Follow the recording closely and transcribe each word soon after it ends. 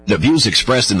The views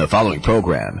expressed in the following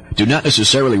program do not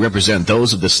necessarily represent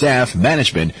those of the staff,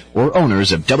 management, or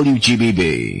owners of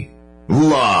WGBB.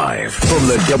 Live from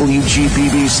the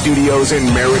WGBB studios in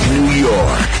Merrick, New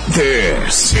York,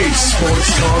 this is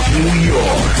Sports Talk New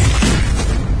York.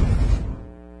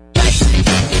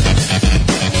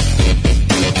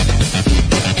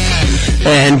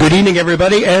 And good evening,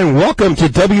 everybody, and welcome to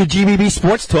WGBB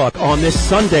Sports Talk on this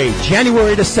Sunday,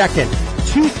 January the 2nd,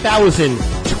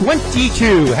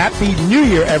 2022. Happy New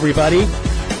Year, everybody.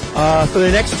 For the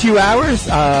next 2 hours,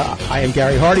 I am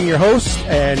Gary Harding, your host,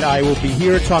 and I will be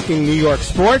here talking New York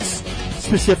sports,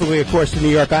 specifically, of course, the New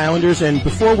York Islanders. And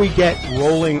before we get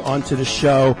rolling onto the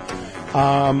show,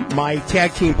 my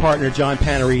tag team partner, John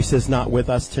Panarese, is not with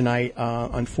us tonight.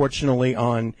 Unfortunately,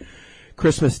 on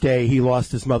Christmas Day, he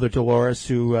lost his mother, Dolores,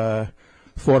 who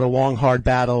fought a long, hard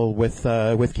battle with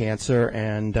cancer.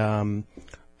 And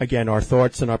again, our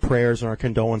thoughts and our prayers and our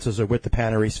condolences are with the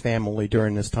Panarese family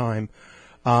during this time.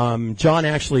 John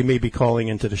actually may be calling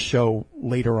into the show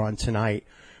later on tonight,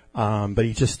 but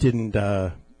he just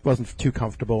wasn't too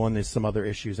comfortable, and there's some other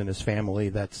issues in his family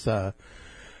that's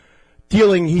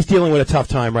he's dealing with a tough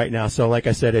time right now. So like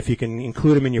I said, if you can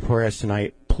include him in your prayers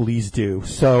tonight, please do.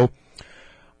 So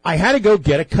I had to go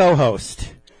get a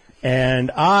co-host,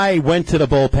 and I went to the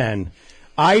bullpen.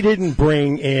 I didn't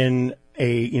bring in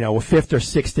a fifth or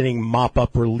sixth inning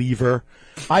mop-up reliever.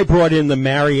 I brought in the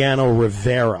Mariano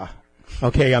Rivera.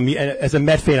 Okay, as a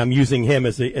Met fan, I'm using him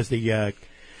as the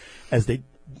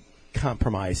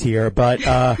compromise here. But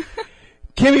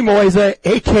Kimmy Moisa,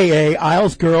 a.k.a.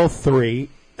 Isles Girl 3,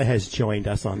 has joined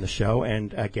us on the show.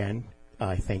 And again,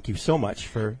 I thank you so much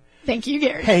for thank you,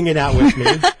 Gary, hanging out with me.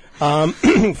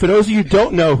 For those of you who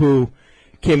don't know who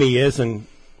Kimmy is, and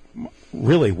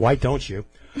really, why don't you?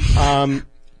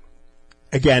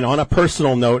 Again, on a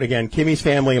personal note, Kimmy's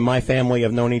family and my family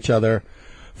have known each other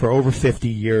for over 50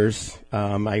 years.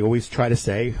 I always try to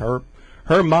say her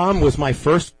mom was my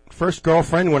first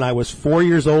girlfriend when I was 4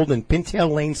 years old in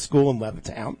Pintail Lane School in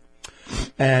Levittown.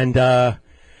 And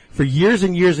for years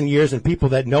and years and years, and people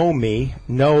that know me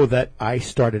know that I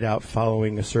started out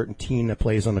following a certain team that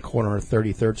plays on the corner of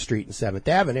 33rd Street and 7th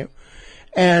Avenue.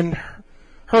 And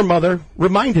her mother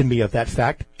reminded me of that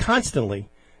fact constantly.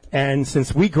 And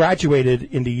since we graduated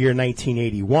in the year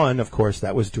 1981, of course,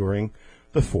 that was during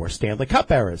the 4 Stanley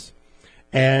Cup eras.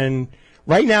 And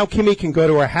right now, Kimmy can go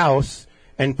to her house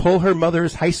and pull her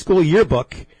mother's high school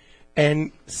yearbook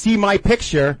and see my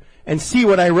picture and see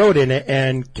what I wrote in it.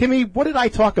 And Kimmy, what did I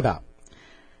talk about?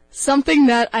 Something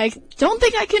that I don't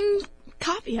think I can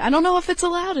copy. I don't know if it's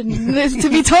allowed to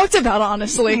be talked about,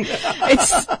 honestly.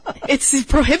 It's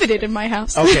prohibited in my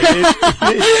house. Okay.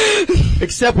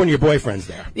 Except when your boyfriend's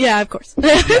there. Yeah, of course.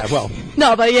 Yeah, well.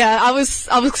 No, but yeah, I was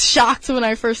shocked when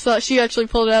I first saw it. She actually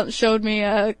pulled it out and showed me,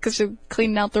 cause she was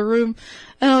cleaning out the room.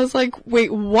 And I was like,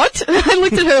 wait, what? I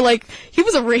looked at her like, he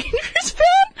was a Rangers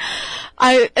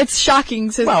fan? It's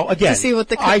shocking to see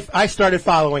what I started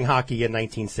following hockey in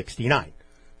 1969.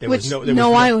 There was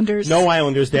no Islanders. No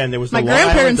Islanders then. There was my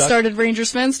grandparents started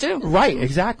Rangers fans too. Right,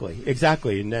 exactly.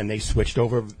 And then they switched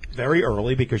over very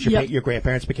early because your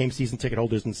grandparents became season ticket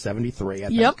holders in 73, I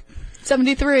think. Yep.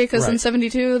 73, because in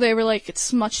 72 they were like,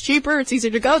 it's much cheaper, it's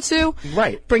easier to go to.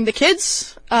 Right. Bring the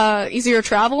kids, easier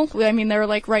travel. I mean, they were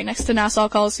like right next to Nassau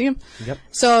Coliseum. Yep.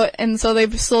 So they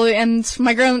slowly, and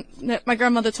my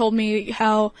grandmother told me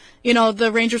how, the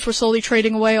Rangers were slowly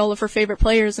trading away all of her favorite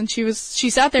players, and she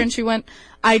sat there and she went,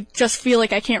 I just feel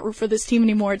like I can't root for this team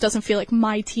anymore. It doesn't feel like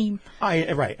my team.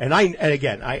 Right. And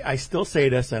I still say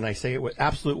this, and I say it with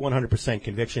absolute 100%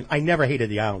 conviction. I never hated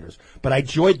the Islanders, but I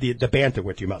enjoyed the banter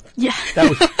with your mother. Yeah. That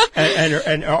was,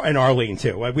 and Arlene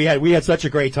too. We had such a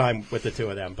great time with the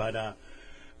two of them, but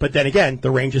then again,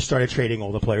 the Rangers started trading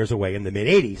all the players away in the mid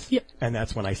 '80s. Yep. And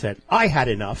that's when I said I had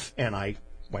enough, and I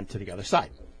went to the other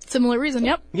side. Similar reason.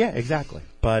 Yep. Yeah, exactly.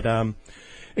 But,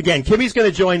 again, Kimmy's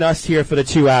going to join us here for the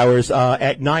 2 hours.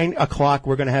 At 9 o'clock,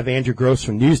 we're going to have Andrew Gross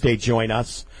from Newsday join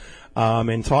us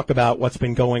and talk about what's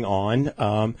been going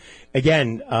on.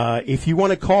 Again, if you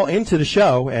want to call into the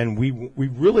show, and we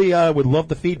really would love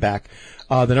the feedback,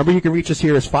 the number you can reach us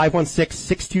here is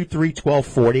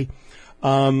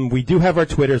 516-623-1240. We do have our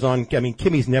Twitters on. I mean,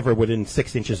 Kimmy's never within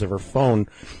 6 inches of her phone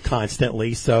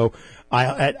constantly, so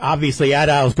obviously at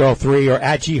IslesGirl3 or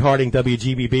at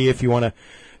GHardingWGBB if you want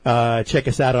to check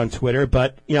us out on Twitter.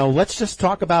 But, let's just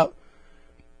talk about,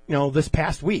 this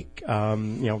past week.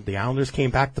 The Islanders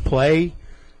came back to play.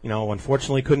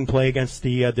 Unfortunately couldn't play against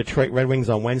the Detroit Red Wings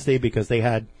on Wednesday because they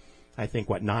had, I think,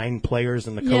 9 players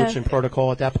in the coach and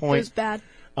protocol at that point. It was bad.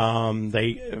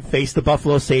 They faced the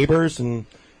Buffalo Sabres and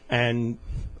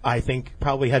I think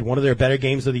probably had one of their better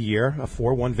games of the year, a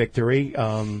 4-1 victory.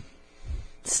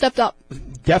 Stepped up.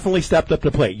 Definitely stepped up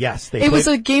to play. Yes, it was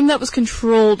a game that was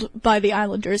controlled by the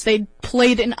Islanders. They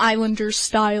played an Islanders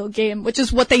style game, which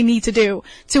is what they need to do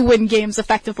to win games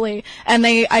effectively. And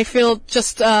I feel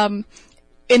just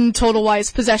in total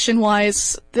wise, possession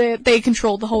wise, they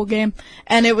controlled the whole game.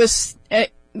 And it was, I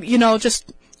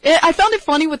found it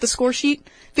funny with the score sheet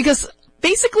because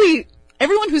basically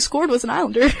everyone who scored was an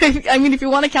Islander. I mean, if you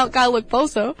want to count Kyle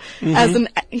Okposo as an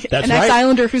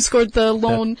ex-Islander who scored the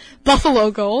lone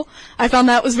Buffalo goal, I found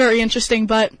that was very interesting,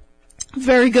 but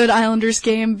very good Islanders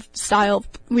game style.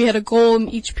 We had a goal in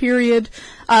each period.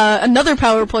 Another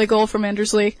power play goal from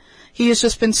Anders Lee. He has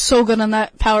just been so good on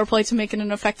that power play to make it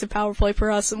an effective power play for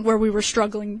us, where we were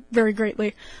struggling very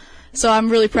greatly. So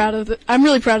I'm really proud of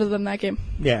them that game.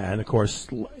 Yeah, and of course,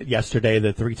 yesterday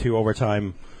the 3-2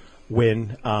 overtime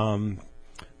win,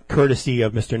 courtesy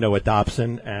of Mr. Noah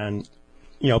Dobson. And,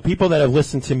 people that have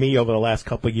listened to me over the last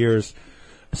couple of years,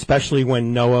 especially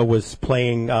when Noah was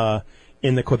playing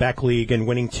in the Quebec League and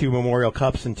winning 2 Memorial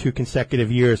Cups in 2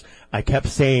 consecutive years, I kept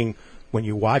saying, when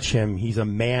you watch him, he's a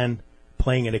man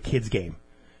playing in a kid's game.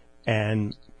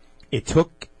 And it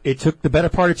took the better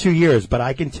part of 2 years, but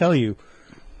I can tell you,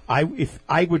 if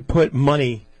I would put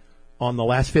money on the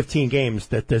last 15 games,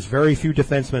 that there's very few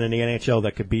defensemen in the NHL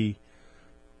that could be,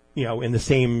 in the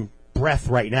same breath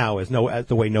right now as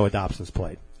the way Noah Dobson's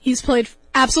played. He's played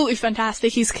absolutely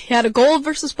fantastic. He's had a goal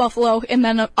versus Buffalo, and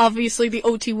then obviously the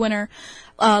OT winner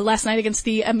last night against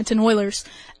the Edmonton Oilers.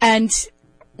 And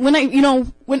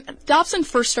when Dobson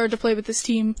first started to play with this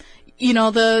team,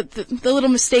 the little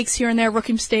mistakes here and there,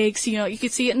 rookie mistakes, you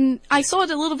could see it. And I saw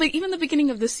it a little bit, even the beginning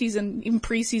of this season, even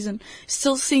preseason,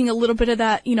 still seeing a little bit of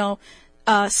that,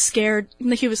 scared.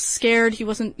 He was scared. He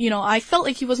wasn't, I felt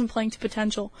like he wasn't playing to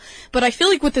potential. But I feel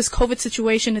like with this COVID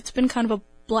situation, it's been kind of a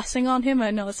blessing on him.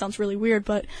 I know that sounds really weird,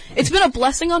 but it's been a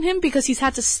blessing on him because he's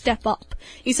had to step up.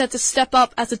 He's had to step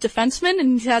up as a defenseman,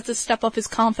 and he's had to step up his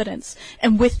confidence.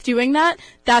 And with doing that,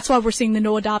 that's why we're seeing the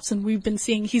Noah Dobson we've been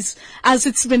seeing. He's, as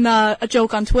it's been a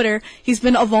joke on Twitter, he's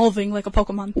been evolving like a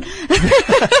Pokemon.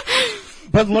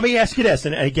 But let me ask you this,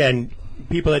 and again,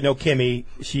 people that know Kimmy,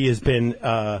 she has been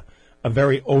a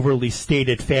very overly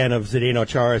stated fan of Zdeno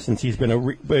Chara since he's been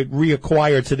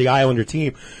reacquired to the Islander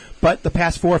team. But the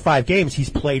past 4 or 5 games,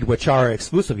 he's played with Chara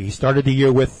exclusively. He started the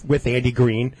year with Andy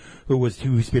Green,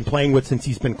 who's been playing with since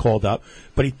he's been called up.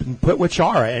 But he's been put with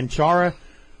Chara, and Chara,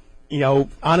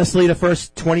 honestly, the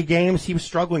first 20 games, he was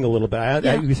struggling a little bit.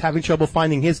 He was having trouble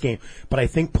finding his game. But I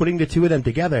think putting the two of them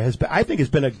together has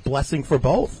been a blessing for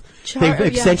both. They've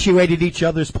accentuated each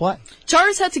other's play.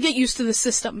 Chara's had to get used to the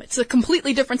system. It's a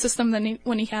completely different system than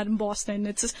when he had in Boston.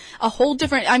 It's a whole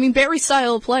different, Barry's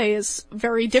style of play is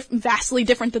very vastly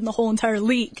different than the whole entire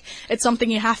league. It's something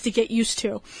you have to get used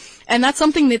to. And that's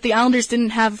something that the Islanders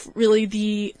didn't have really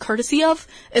the courtesy of,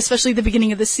 especially the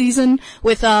beginning of the season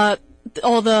with,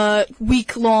 all the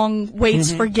week-long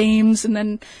waits for games, and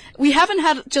then we haven't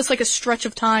had just like a stretch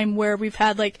of time where we've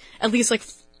had at least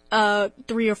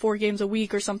 3 or 4 games a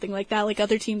week or something like that, like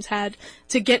other teams had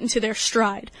to get into their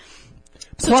stride.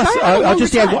 So plus, I'll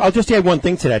just add one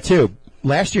thing to that too.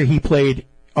 Last year he played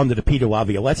under the Peter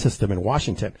Laviolette system in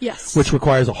Washington, which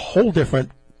requires a whole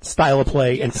different style of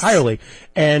play entirely,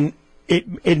 and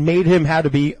it made him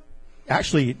have to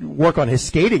actually work on his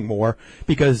skating more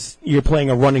because you're playing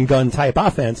a run and gun type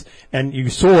offense, and you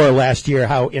saw last year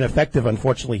how ineffective,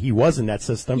 unfortunately, he was in that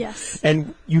system. Yes.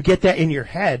 And you get that in your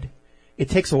head, it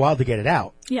takes a while to get it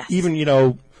out. Yes.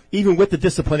 Even with the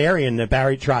disciplinarian that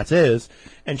Barry Trotz is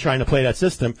and trying to play that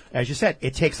system, as you said,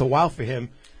 it takes a while for him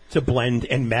to blend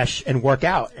and mesh and work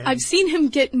out. And I've seen him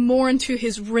get more into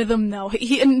his rhythm though.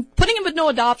 And putting him with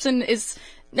Noah Dobson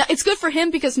it's good for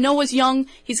him because Noah's young,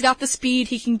 he's got the speed,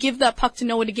 he can give that puck to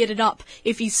Noah to get it up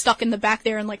if he's stuck in the back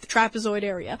there in the trapezoid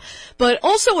area. But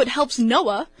also it helps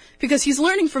Noah because he's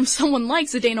learning from someone like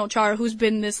Zdeno Chara, who's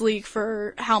been in this league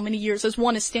for how many years, has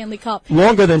won a Stanley Cup.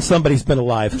 Longer than somebody's been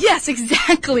alive. Yes,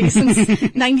 exactly,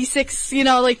 since 96,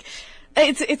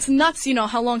 It's nuts,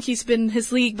 how long he's been in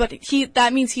his league, but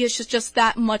that means he has just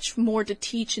that much more to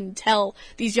teach and tell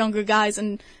these younger guys,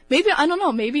 and maybe, I don't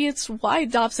know, maybe it's why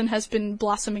Dobson has been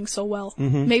blossoming so well.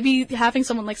 Mm-hmm. Maybe having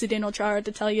someone like Zdeno Chara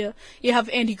to tell you have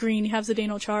Andy Green, you have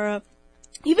Zdeno Chara,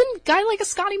 even a guy like a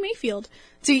Scotty Mayfield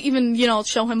to even,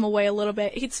 show him a way a little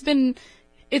bit. It's been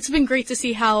great to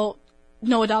see how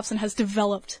Noah Dobson has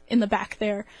developed in the back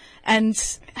there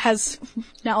and has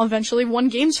now eventually won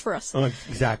games for us. Oh,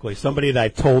 exactly. Somebody that I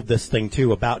told this thing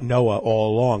to about Noah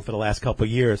all along for the last couple of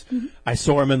years. Mm-hmm. I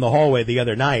saw him in the hallway the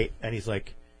other night, and he's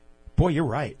like, Boy, you're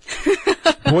right.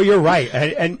 Boy, you're right.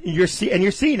 And you're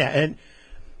seeing that. And,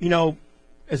 you know,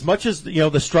 as much as, you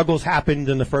know, the struggles happened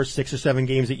in the first 6 or 7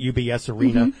 games at UBS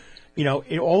Arena, you know,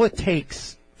 all it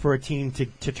takes for a team to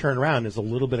turn around is a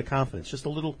little bit of confidence. Just a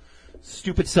little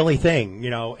stupid, silly thing,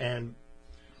 you know. And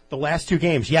the last 2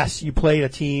 games, yes, you played a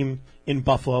team in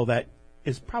Buffalo that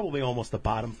is probably almost a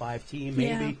bottom 5 team,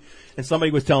 maybe. Yeah. And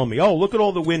somebody was telling me, oh, look at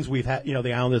all the wins we've had, you know,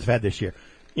 the Islanders have had this year.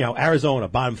 You know, Arizona,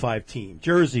 bottom 5 team.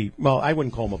 Jersey, well, I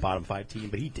wouldn't call them a bottom 5 team,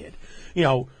 but he did. You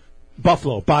know,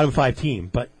 Buffalo, bottom 5 team.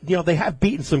 But, you know, they have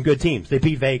beaten some good teams. They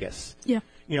beat Vegas. Yeah.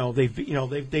 You know,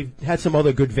 they've had some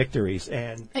other good victories.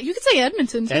 And You could say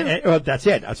Edmonton, too. well, that's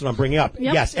it. That's what I'm bringing up.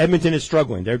 Yep. Yes, Edmonton is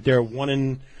struggling. They're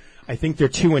 1 I think they're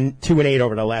 2-8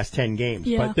 over the last 10 games.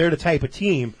 Yeah. But they're the type of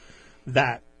team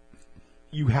that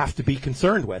you have to be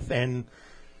concerned with. And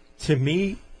to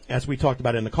me, as we talked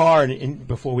about in the car and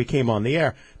before we came on the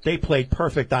air, they played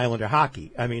perfect Islander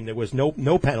hockey. I mean, there was no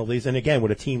penalties. And again, with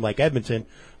a team like Edmonton,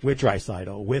 with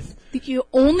Draisaitl, with The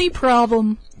only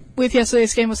problem with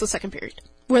yesterday's game was the second period,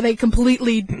 where they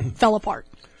completely fell apart.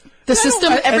 The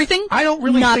system, everything, I don't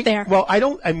really not think, there. Well,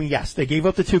 I mean, yes, they gave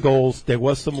up the 2 goals. There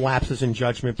was some lapses in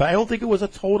judgment, but I don't think it was a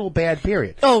total bad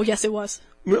period. Oh, yes, it was.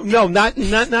 No, not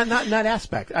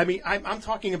aspect. I mean, I'm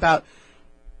talking about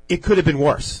it could have been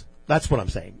worse. That's what I'm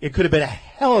saying. It could have been a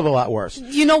hell of a lot worse.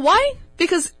 You know why?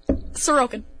 Because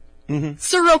Sorokin.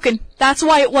 Sorokin. That's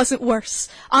why it wasn't worse.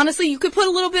 Honestly, you could put a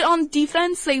little bit on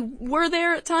defense. They were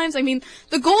there at times. I mean,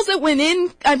 the goals that went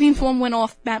in, I mean, one went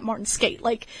off Matt Martin's skate.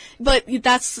 Like, but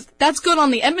that's good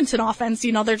on the Edmonton offense.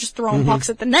 You know, they're just throwing pucks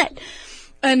at the net.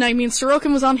 And I mean,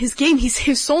 Sorokin was on his game.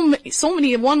 He's so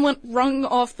many. One went rung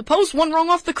off the post, one rung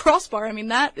off the crossbar. I mean,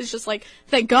 that is just like,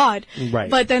 thank God. Right.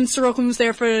 But then Sorokin was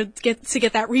there to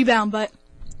get that rebound. But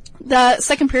the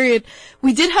second period,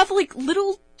 we did have like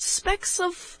little specks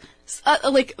of,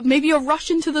 like maybe a rush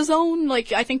into the zone.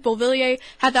 Like I think Beauvillier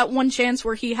had that one chance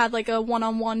where he had like a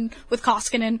one-on-one with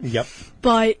Koskinen. Yep.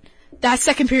 But that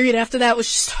second period after that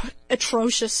was just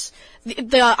atrocious.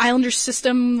 The Islanders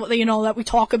system, you know, that we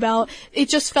talk about, it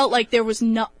just felt like there was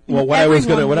no. Well, what I was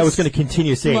going to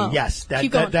continue saying, low. yes,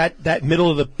 that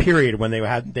middle of the period when they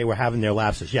were having their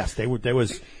lapses, yes, there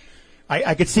was.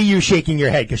 I could see you shaking your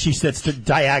head because she sits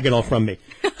diagonal from me,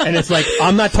 and it's like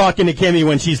I'm not talking to Kimmy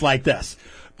when she's like this.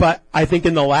 But I think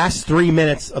in the last 3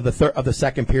 minutes of the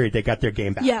second period, they got their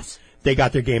game back. Yes. They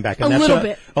got their game back. And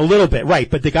A little bit, right.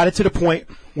 But they got it to the point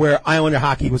where Islander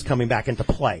hockey was coming back into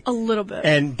play. A little bit.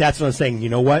 And that's what I'm saying. You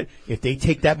know what? If they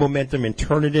take that momentum and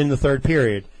turn it in the third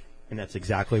period, and that's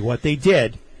exactly what they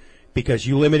did, because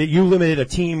you limited a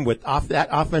team with that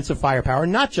offensive firepower,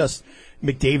 not just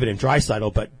McDavid and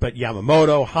Draisaitl, but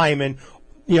Yamamoto, Hyman,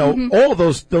 you know, all of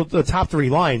those, the top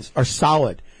 3 lines are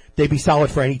solid. They'd be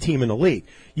solid for any team in the league.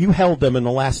 You held them in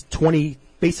the last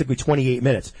basically 28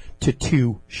 minutes to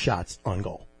 2 shots on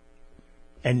goal.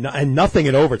 And nothing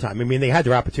in overtime. I mean, they had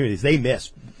their opportunities. They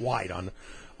missed wide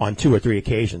on 2 or 3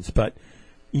 occasions, but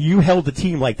you held the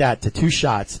team like that to 2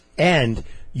 shots and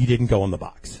you didn't go in the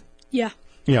box. Yeah.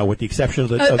 You know, with the exception of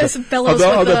the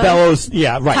Bellows,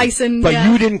 yeah, right. Tyson, but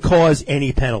yeah. you didn't cause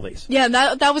any penalties. Yeah,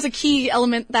 that was a key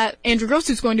element that Andrew Gross,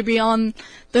 who's going to be on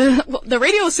the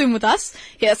radio soon with us.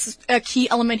 Yes, a key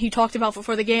element he talked about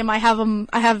before the game. I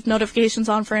have notifications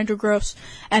on for Andrew Gross,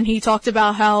 and he talked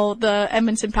about how the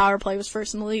Edmonton power play was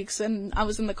first in the leagues, and I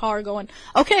was in the car going,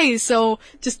 okay, so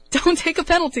just don't take a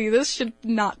penalty. This should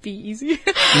not be easy.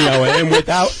 You know,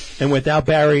 and without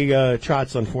Barry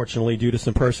Trotz, unfortunately, due to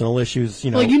some personal issues,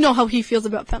 you know. Well, you know how he feels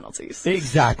about penalties.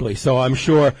 Exactly. So I'm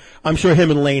sure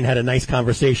him and Lane had a nice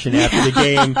conversation after the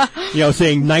game, you know,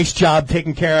 saying nice job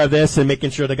taking care of this and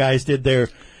making sure the guys did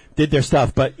their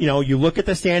stuff. But, you know, you look at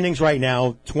the standings right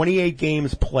now, 28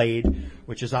 games played,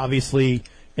 which is obviously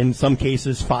in some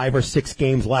cases 5 or 6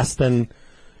 games less than,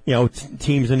 you know,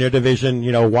 teams in their division.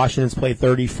 You know, Washington's played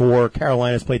 34,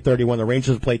 Carolina's played 31, the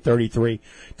Rangers have played 33.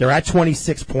 They're at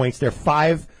 26 points. They're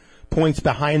 5 points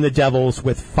behind the Devils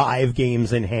with 5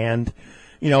 games in hand.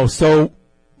 You know, so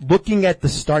looking at the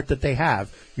start that they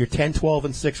have, you're 10, 12,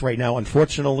 and 6 right now.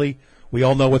 Unfortunately, we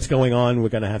all know what's going on. We're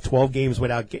going to have 12 games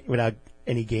without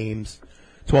any games.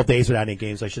 12 days without any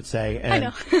games, I should say. And, I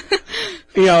know.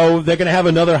 you know, they're going to have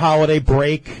another holiday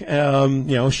break. You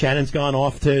know, Shannon's gone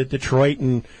off to Detroit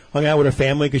and hung out with her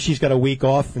family because she's got a week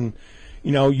off. And,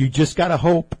 you know, you just got to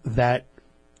hope that,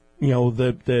 you know,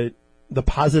 the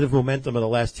positive momentum of the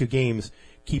last 2 games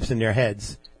keeps in their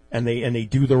heads and they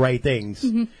do the right things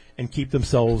and keep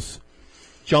themselves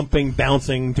jumping,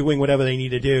 bouncing, doing whatever they need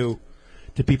to do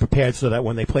to be prepared so that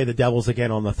when they play the Devils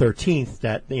again on the 13th,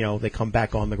 that, you know, they come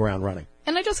back on the ground running.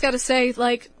 And I just gotta say,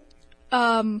 like,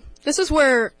 This is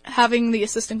where having the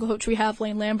assistant coach we have,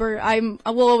 Lane Lambert, I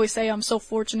will always say I'm so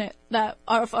fortunate that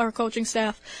our coaching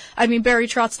staff, I mean, Barry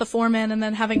Trott's the foreman, and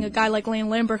then having a guy like Lane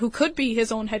Lambert who could be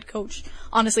his own head coach,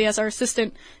 honestly, as our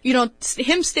assistant. You know,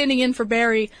 him standing in for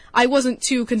Barry, I wasn't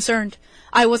too concerned.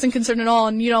 I wasn't concerned at all.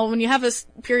 And, you know, when you have a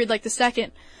period like the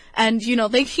second, and, you know,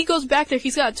 he goes back there,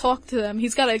 he's got to talk to them.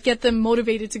 He's got to get them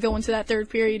motivated to go into that third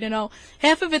period, you know.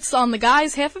 Half of it's on the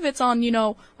guys, half of it's on, you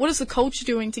know, what is the coach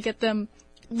doing to get them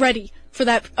ready for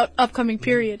that upcoming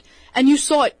period. And you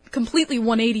saw it completely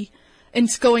 180 in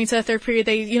going to that third period.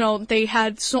 They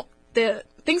had the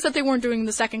things that they weren't doing in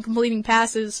the second, completing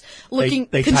passes,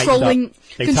 controlling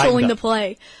the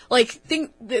play. Like, they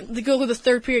go to the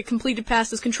third period, completed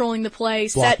passes, controlling the play,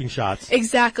 blocking shots.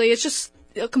 Exactly. It's just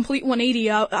a complete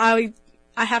 180. I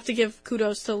have to give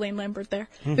kudos to Lane Lambert there,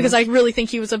 because I really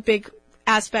think he was a big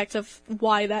aspect of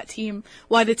why the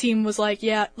team was like,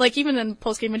 yeah, like even in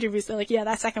post-game interviews, they're like, yeah,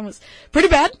 that second was pretty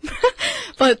bad.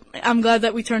 But I'm glad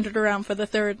that we turned it around for the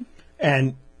third.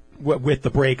 And with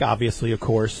the break, obviously, of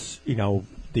course, you know,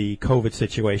 the COVID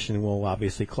situation will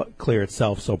obviously clear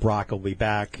itself. So Brock will be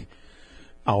back.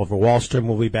 Oliver Wahlstrom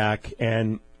will be back.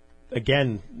 And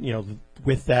again, you know,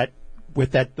 with that,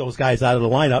 those guys out of the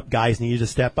lineup, guys need to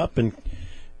step up and,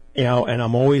 you know, and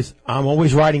I'm always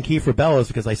riding Kiefer Bellows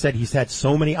because I said he's had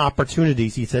so many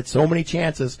opportunities. He's had so many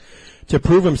chances to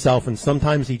prove himself, and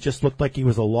sometimes he just looked like he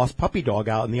was a lost puppy dog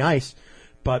out in the ice.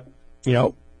 But, you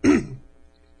know,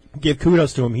 give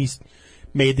kudos to him. He's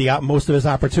made the most of his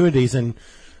opportunities, and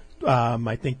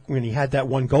I think when he had that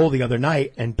one goal the other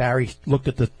night and Barry looked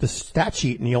at the stat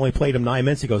sheet and he only played him 9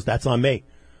 minutes, he goes, that's on me.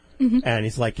 And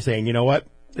he's like saying, you know what?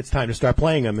 It's time to start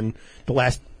playing him. And the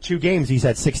last 2 games, he's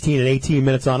had 16 and 18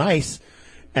 minutes on ice,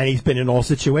 and he's been in all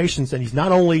situations. And he's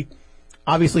not only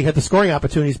obviously had the scoring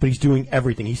opportunities, but he's doing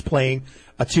everything. He's playing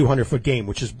a 200-foot game,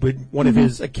 which has been one of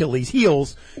his Achilles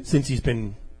heels since he's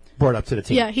been brought up to the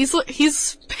team. Yeah,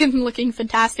 he's been looking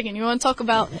fantastic. And you want to talk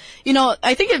about, you know,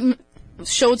 I think it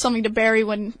showed something to Barry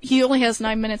when he only has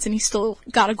 9 minutes and he still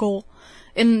got a goal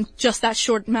in just that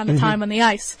short amount of time on the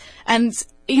ice. And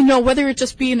you know, whether it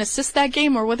just be an assist that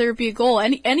game or whether it be a goal,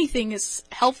 anything is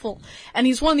helpful. And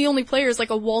he's one of the only players like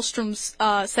a Wahlstrom's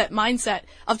set mindset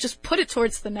of just put it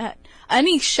towards the net.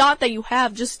 Any shot that you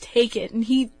have, just take it. And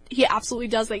he absolutely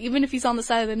does that. Even if he's on the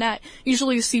side of the net,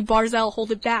 usually you see Barzal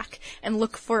hold it back and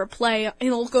look for a play.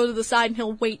 He'll go to the side and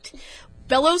he'll wait.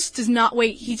 Bellows does not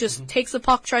wait. He just takes the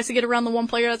puck, tries to get around the one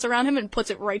player that's around him, and puts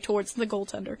it right towards the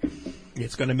goaltender.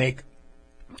 It's going to make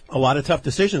a lot of tough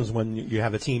decisions when you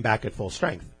have a team back at full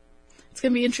strength. It's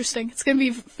going to be interesting. It's going to be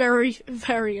very,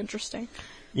 very interesting.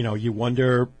 You know, you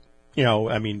wonder, you know,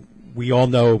 I mean, we all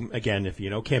know, again, if you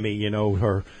know Kimmy, you know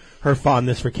her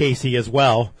fondness for Casey as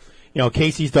well. You know,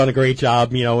 Casey's done a great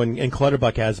job, you know, and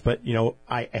Clutterbuck has, but, you know,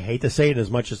 I hate to say it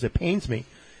as much as it pains me,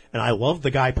 and I love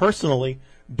the guy personally,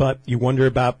 but you wonder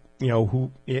about, you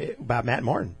know, about Matt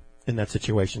Martin in that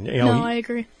situation. You know, I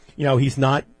agree. You know, he's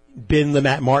not been the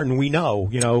Matt Martin we know,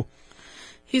 you know.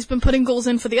 He's been putting goals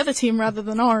in for the other team rather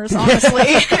than ours, honestly.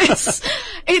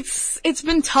 It's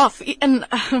been tough. And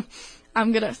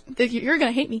you're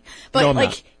gonna hate me. But no,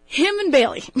 like, him and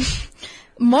Bailey.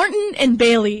 Martin and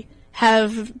Bailey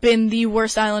have been the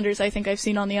worst Islanders I think I've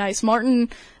seen on the ice. Martin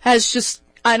has just,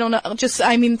 I don't know,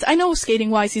 I mean, I know skating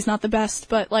wise he's not the best,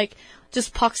 but like,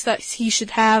 just pucks that he should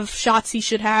have, shots he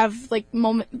should have, like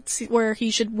moments where he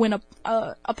should win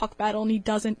a puck battle and he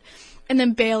doesn't. And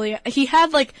then Bailey, he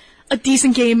had like a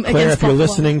decent game Claire, against Buffalo. If you're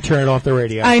Buffalo. listening, turn off the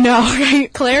radio. I know, right?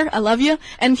 Claire, I love you.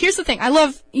 And here's the thing. I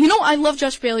love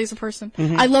Josh Bailey as a person.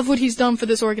 I love what he's done for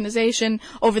this organization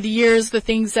over the years, the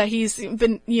things that he's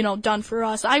been, you know, done for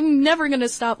us. I'm never gonna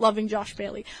stop loving Josh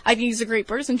Bailey. I think he's a great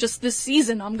person. Just this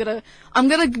season, I'm gonna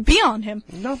be on him.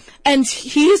 No. And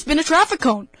he has been a traffic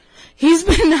cone. He's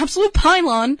been an absolute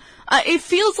pylon. It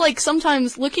feels like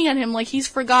sometimes looking at him like he's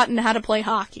forgotten how to play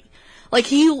hockey. Like,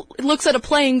 he looks at a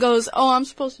play and goes, oh, I'm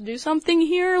supposed to do something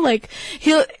here? Like,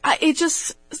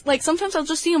 sometimes I'll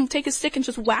just see him take his stick and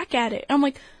just whack at it. And I'm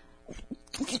like,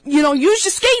 you know, use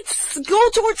your skates, go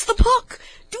towards the puck,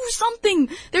 do something.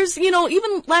 There's, you know,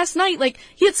 even last night, like,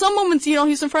 he had some moments, you know,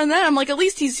 he was in front of that, I'm like, at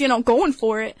least he's, you know, going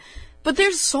for it. But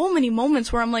there's so many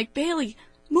moments where I'm like, Bailey,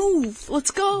 move,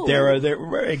 let's go.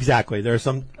 Exactly. There are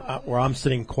some where I'm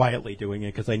sitting quietly doing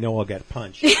it because I know I'll get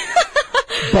punched.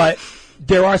 But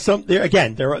there are some there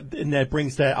again. And that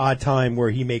brings that odd time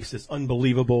where he makes this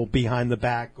unbelievable behind the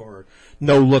back or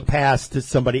no look pass to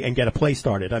somebody and get a play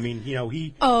started. I mean, you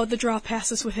know, the draw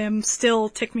passes with him still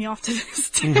tick me off to this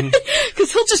day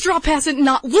because he'll just draw pass it and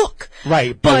not look.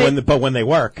 Right, but when they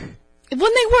work.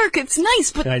 when they work, it's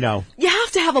nice, but I know. you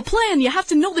have to have a plan. You have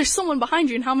to know there's someone behind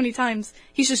you, and how many times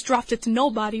he's just dropped it to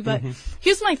nobody. But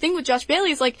here's my thing with Josh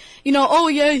Bailey is like, oh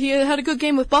yeah, he had a good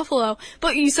game with Buffalo,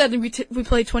 but you said we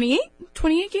played 28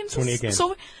 games? 28 games.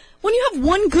 So when you have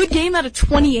one good game out of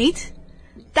 28,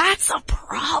 that's a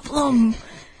problem.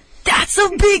 That's a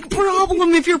big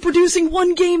problem if you're producing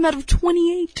one game out of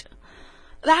 28.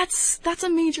 That's a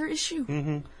major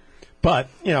issue. But,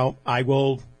 I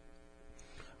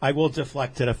will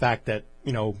deflect to the fact that,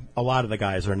 a lot of the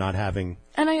guys are not having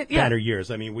better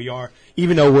years. I mean, we are,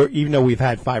 even though we've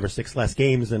had 5 or 6 less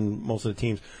games than most of the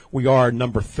teams, we are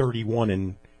number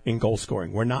 31 in goal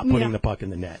scoring. We're not putting the puck in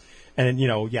the net. And,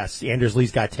 yes, Anders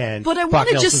Lee's got 10. But I want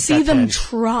to just see them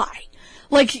try.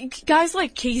 Like, guys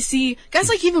like Casey, guys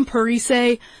like even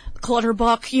Parise,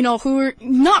 Clutterbuck, who are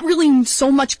not really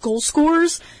so much goal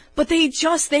scorers, but they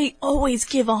always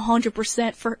give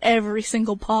 100% for every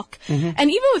single puck.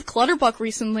 And even with Clutterbuck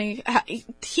recently,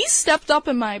 he's stepped up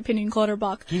in my opinion,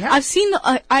 Clutterbuck. I've seen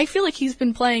I feel like he's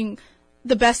been playing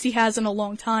the best he has in a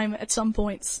long time at some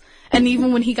points. And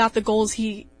even when he got the goals,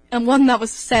 and one that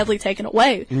was sadly taken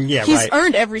away. He's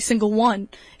earned every single one.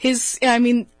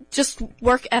 Just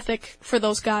work ethic for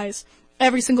those guys.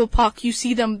 Every single puck, you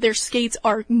see them, their skates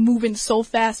are moving so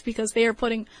fast because they are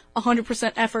putting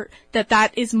 100% effort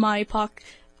that is my puck.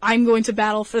 I'm going to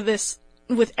battle for this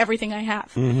with everything I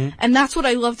have. And that's what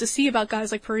I love to see about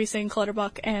guys like Parise and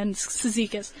Clutterbuck and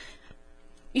Cizikas.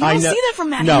 You don't see that from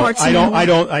Matty Martin.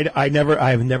 I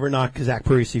have never knocked Zach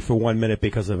Parise for 1 minute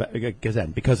because of pure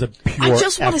I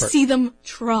just want to effort. see them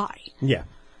try. Yeah.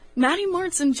 Matty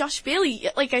Martz and Josh Bailey,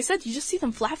 like I said, you just see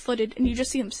them flat-footed and you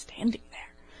just see them standing there.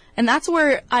 And that's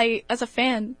where as a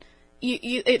fan,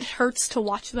 it hurts to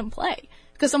watch them play.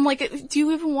 Because I'm like, do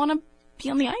you even want to be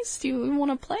on the ice? Do you even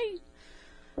want to play?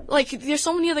 Like, there's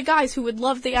so many other guys who would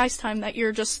love the ice time that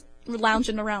you're just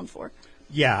lounging around for.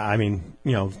 Yeah, I mean,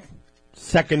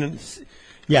 second,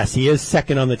 yes, he is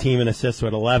second on the team in assists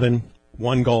with 11,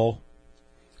 1 goal.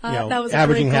 That was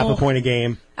averaging half a point a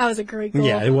game. That was a great goal.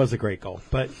 Yeah, it was a great goal.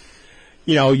 But,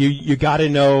 you got to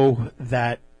know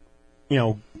that,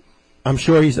 I'm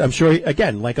sure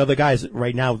again, like other guys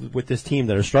right now with this team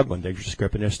that are struggling, they're just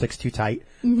gripping their sticks too tight.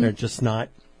 They're just not.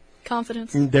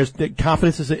 Confidence.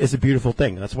 Confidence is a beautiful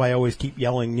thing. That's why I always keep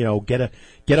yelling, get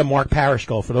a Mark Parrish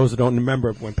goal. For those who don't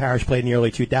remember, when Parrish played in the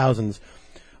early 2000s,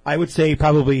 I would say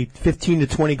probably 15 to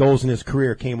 20 goals in his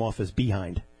career came off his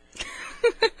behind.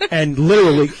 And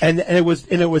literally, and it was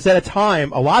at a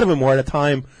time, a lot of them were at a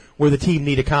time where the team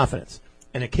needed confidence.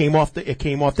 And it came off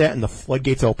that and the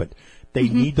floodgates opened. They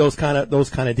need those kind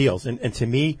of deals. And to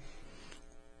me,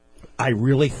 I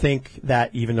really think that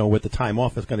even though with the time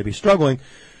off is going to be struggling,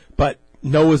 but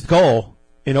Noah's goal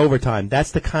in overtime,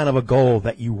 that's the kind of a goal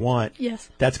that you want. Yes.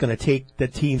 That's going to take the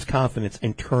team's confidence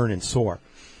and turn and soar.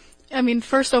 I mean,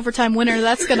 first overtime winner,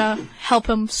 that's going to help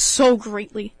him so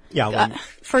greatly. Yeah.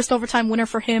 First overtime winner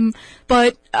for him.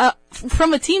 But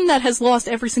from a team that has lost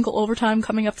every single overtime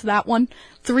coming up to that one,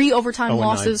 3 overtime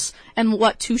losses and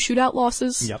 2 shootout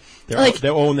losses? Yep. They're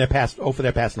for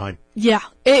their past 9. Yeah.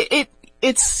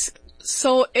 It's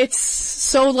so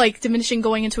like diminishing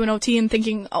going into an OT and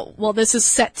thinking, oh, well, this is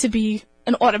set to be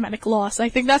an automatic loss. I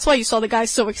think that's why you saw the guys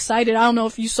so excited. I don't know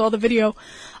if you saw the video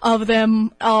of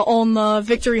them on the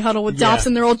victory huddle with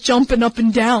Dobson. They're all jumping up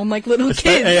and down like little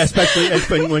kids.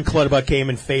 Especially when Clutterbuck came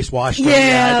and face washed them.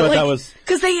 Yeah, I thought that was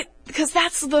because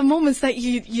that's the moments that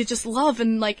you just love,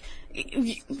 and like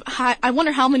I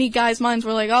wonder how many guys' minds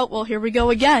were like, oh well, here we go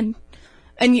again,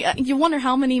 and you wonder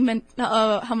how many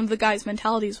of the guys'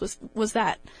 mentalities was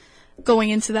that going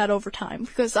into that overtime.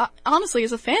 Because honestly,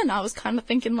 as a fan, I was kind of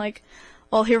thinking like,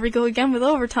 well, here we go again with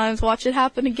overtimes. Watch it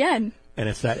happen again. And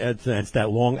it's that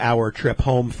long hour trip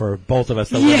home for both of us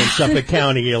that live in Suffolk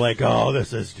County. You're like, oh,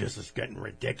 this is getting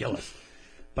ridiculous.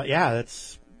 But yeah,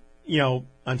 that's,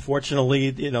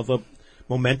 unfortunately, the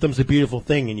momentum's a beautiful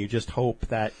thing, and you just hope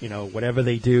that, whatever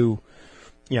they do,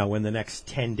 in the next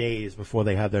 10 days before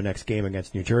they have their next game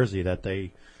against New Jersey, that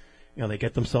they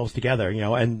get themselves together,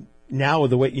 and now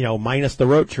the way, minus the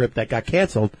road trip that got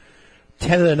canceled,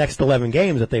 10 of the next 11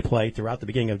 games that they play throughout the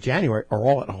beginning of January are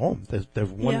all at home. There's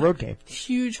one road game.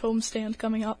 Huge homestand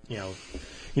coming up.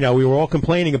 We were all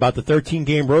complaining about the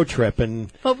 13-game road trip,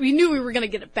 but we knew we were going to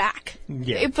get it back.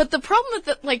 Yeah. But the problem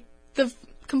with the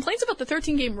complaints about the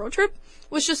 13-game road trip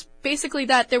was just basically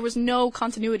that there was no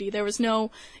continuity. There was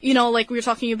no, like we were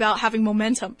talking about having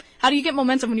momentum. How do you get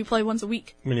momentum when you play once a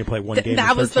week? When you play one game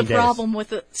that was the days. problem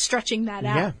with stretching that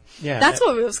out. Yeah. That's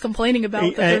what we was complaining about,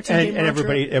 the 13-game road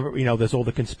trip. There's all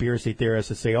the conspiracy theorists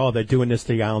that say, oh, they're doing this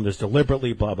to the Islanders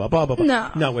deliberately, blah, blah, blah, blah, blah.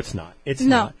 No. No, it's not. It's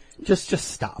not. Just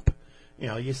stop.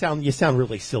 You sound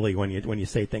really silly when you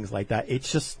say things like that.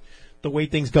 It's just the way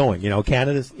things going.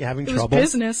 Canada's having trouble.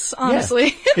 It's business, honestly.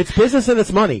 Yeah. It's business and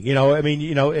it's money.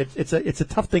 It's a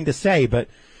tough thing to say, but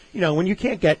when you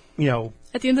can't get,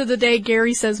 At the end of the day,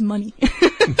 Gary says money.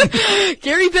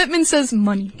 Gary Bettman says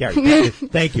money. Gary,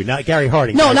 thank you. Not Gary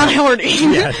Harding. No, not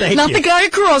Harding. Yeah, thank not you. the guy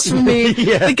across from me.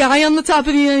 Yeah. The guy on the top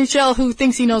of the NHL who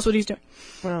thinks he knows what he's doing.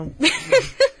 Well,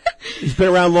 he's been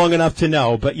around long enough to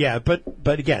know, but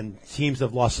again, teams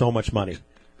have lost so much money.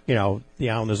 The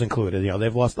Islanders included.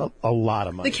 They've lost a lot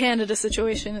of money. The Canada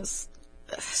situation is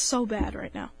so bad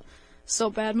right now. So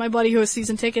bad. My buddy who has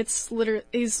season tickets,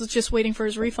 he's just waiting for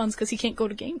his refunds because he can't go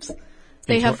to games.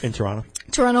 They have in Toronto.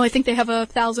 Toronto, I think they have a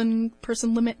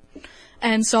 1,000-person limit,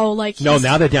 and so no,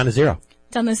 now they're down to 0.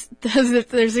 They're 0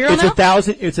 it's now.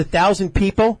 1,000. It's 1,000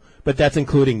 people, but that's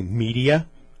including media,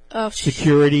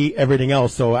 security, everything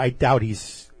else. So I doubt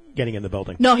he's getting in the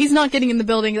building. No, he's not getting in the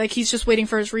building. He's just waiting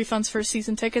for his refunds for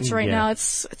season tickets right now.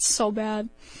 It's so bad.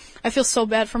 I feel so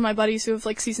bad for my buddies who have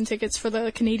season tickets for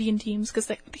the Canadian teams because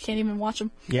they can't even watch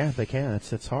them. Yeah, they can.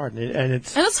 It's hard, and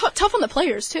it's tough on the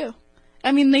players too.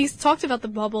 I mean, they talked about the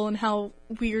bubble and how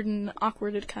weird and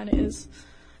awkward it kind of is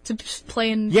to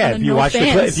play in front of no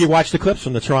fans. If you watch the clips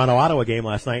from the Toronto-Ottawa game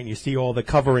last night and you see all the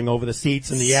covering over the seats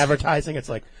and the advertising, it's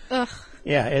like, ugh.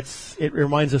 Yeah, it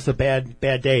reminds us of bad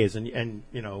days, and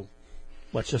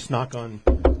let's just knock on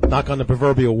the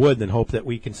proverbial wood and hope that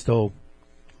we can still.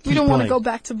 We don't want to go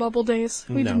back to bubble days.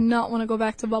 We do not want to go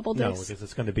back to bubble days. No, because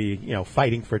it's going to be,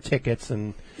 fighting for tickets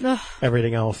and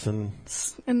everything else. And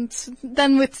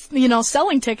then with,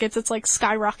 selling tickets, it's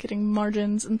skyrocketing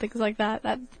margins and things like that.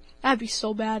 That'd be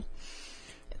so bad.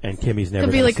 And Kimmy's never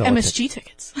going to be like sell MSG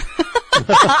tickets.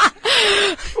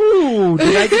 Ooh,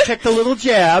 did I detect a little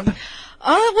jab?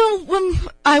 Well, when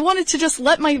I wanted to just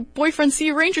let my boyfriend see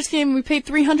a Rangers game and we paid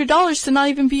 $300 to not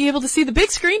even be able to see the big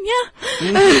screen, yeah.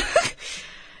 Mm-hmm.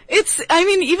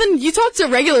 Even you talk to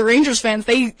regular Rangers fans,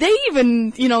 they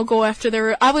even, go after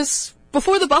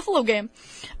before the Buffalo game,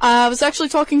 I was actually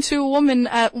talking to a woman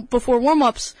before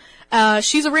warm-ups.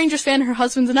 She's a Rangers fan, her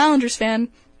husband's an Islanders fan,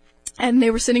 and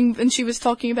they were sitting, and she was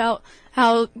talking about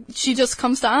how she just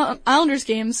comes to Islanders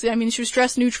games. I mean, she was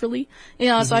dressed neutrally,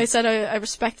 Mm-hmm. so I said I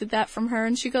respected that from her,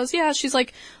 and she goes, yeah, she's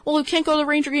like, well, we can't go to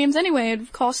Ranger games anyway.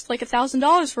 It costs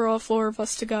 $1,000 for all 4 of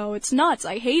us to go. It's nuts.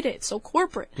 I hate it. It's so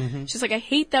corporate. Mm-hmm. She's like, I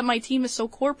hate that my team is so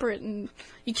corporate, and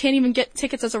you can't even get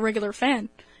tickets as a regular fan.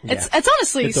 Yeah. It's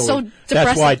honestly so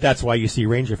depressing. That's why you see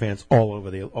Ranger fans all over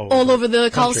the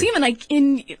Coliseum, and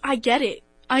I get it.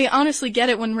 I honestly get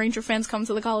it when Ranger fans come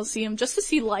to the Coliseum just to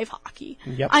see live hockey.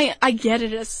 Yep. I get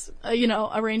it as,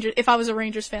 a Ranger. If I was a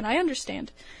Rangers fan, I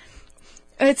understand.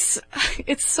 It's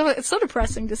so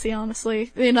depressing to see,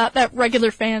 honestly. That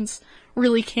regular fans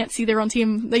really can't see their own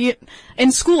team.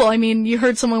 In school, I mean, you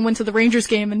heard someone went to the Rangers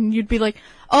game and you'd be like,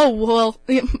 oh, well,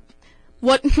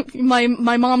 what, my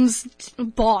mom's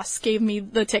boss gave me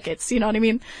the tickets, you know what I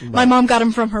mean? Right. My mom got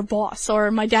them from her boss, or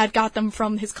my dad got them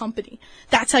from his company.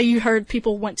 That's how you heard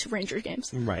people went to Ranger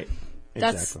games. Right.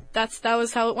 Exactly. That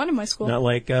was how it went in my school. Not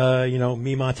like,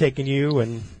 Mima taking you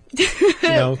and,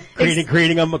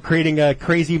 creating a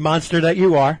crazy monster that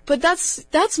you are. But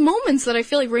that's moments that I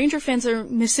feel like Ranger fans are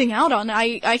missing out on.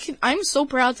 I'm so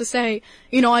proud to say,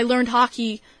 I learned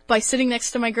hockey by sitting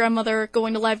next to my grandmother,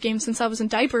 going to live games since I was in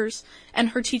diapers, and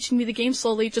her teaching me the game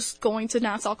slowly, just going to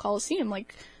Nassau Coliseum.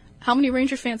 Like, how many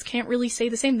Ranger fans can't really say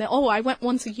the same? I went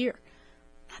once a year.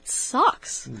 That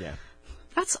sucks. Yeah.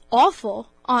 That's awful,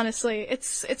 honestly.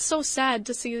 It's so sad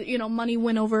to see, money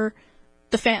win over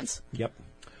the fans. Yep.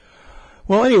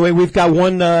 Well, anyway, we've got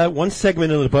one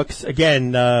segment in the books.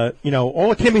 Again,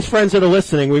 all of Kimmy's friends that are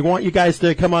listening, we want you guys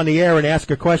to come on the air and ask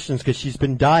her questions because she's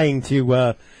been dying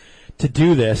to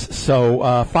do this. So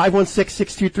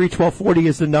 516-623-1240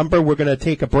 is the number. We're going to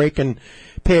take a break and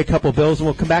pay a couple bills, and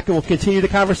we'll come back and we'll continue the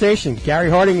conversation. Gary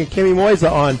Harding and Kimmy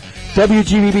Moisa on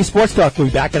WGBB Sports Talk. We'll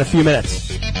be back in a few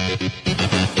minutes.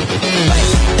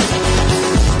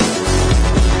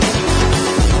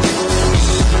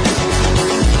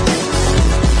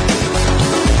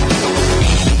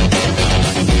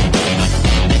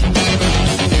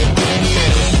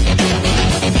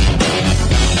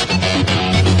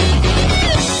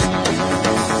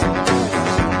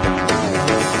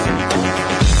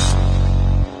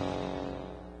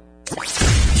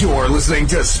 You're listening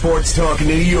to Sports Talk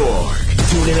New York.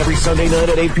 Tune in every Sunday night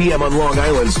at 8 p.m. on Long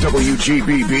Island's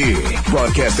WGBB.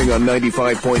 Broadcasting on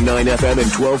 95.9 FM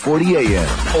and 1240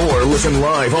 AM. Or listen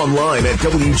live online at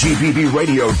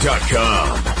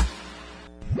WGBBradio.com.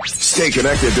 Stay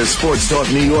connected to Sports Talk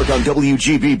New York on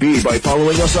WGBB by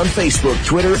following us on Facebook,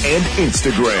 Twitter, and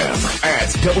Instagram at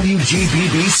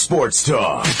WGBB Sports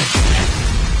Talk.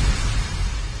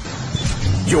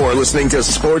 You're listening to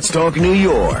Sports Talk New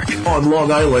York on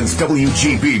Long Island's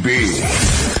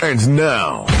WGBB. And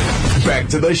now, back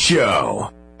to the show.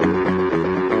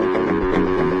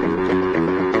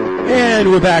 And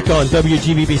we're back on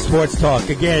WGBB Sports Talk.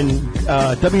 Again,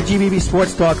 WGBB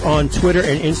Sports Talk on Twitter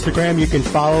and Instagram. You can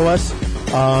follow us.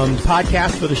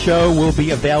 Podcast for the show will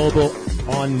be available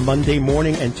on Monday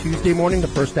morning and Tuesday morning. The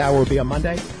first hour will be on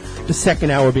Monday. The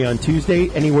second hour will be on Tuesday.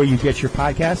 Anywhere you get your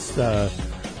podcasts,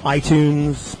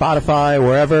 iTunes, Spotify,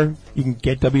 wherever, you can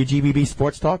get WGBB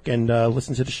Sports Talk and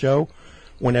listen to the show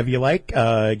whenever you like.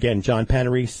 Again, John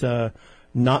Panarese,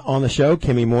 not on the show.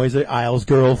 Kimmy Moiser, Isles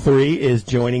Girl 3, is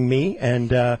joining me. And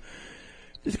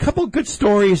there's a couple of good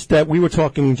stories that we were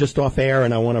talking just off air,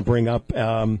 and I want to bring up.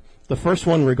 The first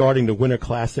one regarding the Winter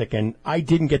Classic, and I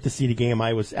didn't get to see the game.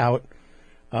 I was out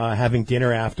having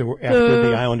dinner after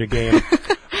the Islander game.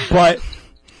 But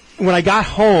when I got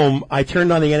home, I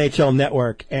turned on the NHL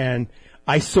Network, and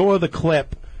I saw the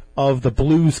clip of the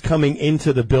Blues coming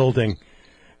into the building.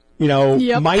 You know,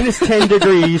 minus 10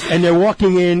 degrees, and they're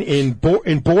walking in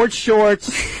board shorts,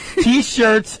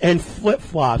 T-shirts, and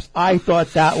flip-flops. I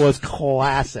thought that was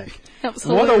classic. That was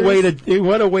what a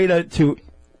way to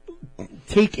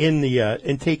take in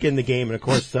the game, and of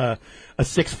course a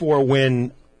 6-4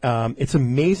 win. It's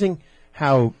amazing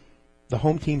how the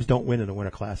home teams don't win in the Winter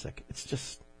Classic.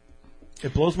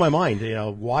 It blows my mind,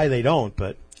 why they don't,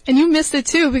 but. And you missed it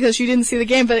too because you didn't see the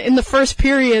game, but in the first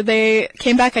period they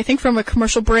came back, I think, from a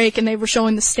commercial break, and they were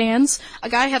showing the stands. A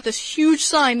guy had this huge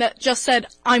sign that just said,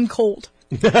 "I'm cold."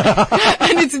 And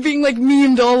it's being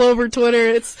memed all over Twitter.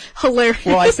 It's hilarious.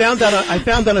 Well, I found that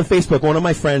on Facebook. One of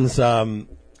my friends from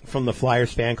the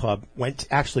Flyers fan club went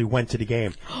to the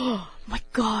game. Oh my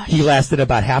gosh. He lasted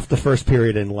about half the first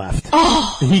period and left.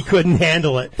 Oh. He couldn't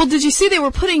handle it. Well, did you see they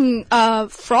were putting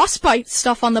frostbite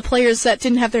stuff on the players that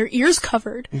didn't have their ears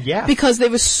covered? Yeah. Because they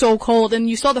was so cold, and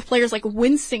you saw the players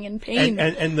wincing in pain.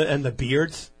 And the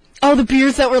beards. Oh, the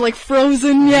beards that were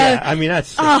frozen. Yeah. I mean,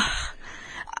 that's.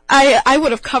 I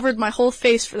would have covered my whole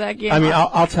face for that game. I mean,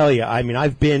 I'll tell you. I mean,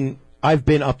 I've been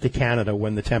up to Canada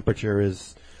when the temperature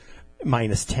is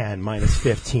minus 10, minus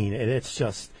 15. And it's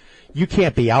just, you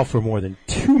can't be out for more than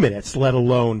 2 minutes, let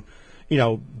alone,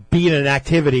 be in an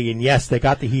activity. And yes, they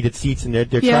got the heated seats, and they're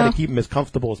trying to keep them as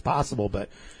comfortable as possible. But,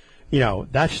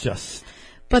 that's just.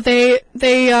 But they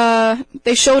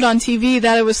showed on TV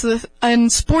that it was in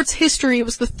sports history, it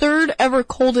was the third ever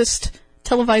coldest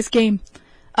televised game.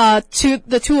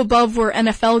 The two above were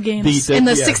NFL games in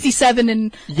the 67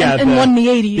 and one in the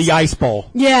 80s. The Ice Bowl.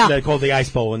 Yeah. They called the Ice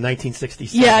Bowl in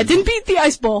 1967. Yeah, it didn't beat the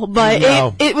Ice Bowl, but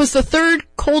it was the third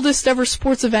coldest ever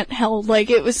sports event held.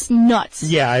 It was nuts.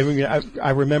 Yeah, I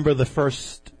remember the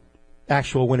first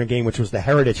actual winter game, which was the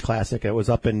Heritage Classic. It was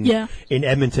up in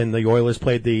Edmonton. The Oilers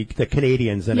played the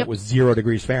Canadians, and it was 0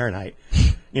 degrees Fahrenheit.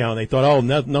 And they thought,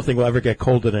 nothing will ever get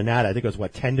colder than that. I think it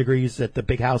was 10 degrees at the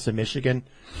Big House in Michigan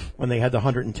when they had the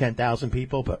 110,000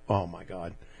 people. But oh my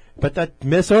God! But that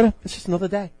Minnesota, it's just another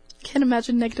day. Can't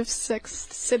imagine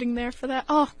 -6 sitting there for that.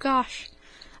 Oh gosh,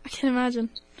 I can't imagine.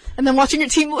 And then watching your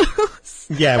team lose.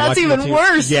 Yeah, that's even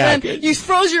worse. Yeah, you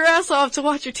froze your ass off to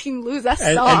watch your team lose. That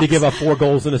sucks. And to give up 4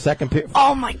 goals in the second period.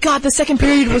 Oh my God, the second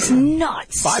period was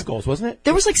nuts. 5 goals, wasn't it?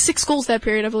 There was 6 goals that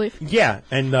period, I believe. Yeah,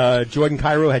 and Jordan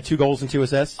Kyrou had 2 goals and 2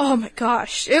 assists. Oh my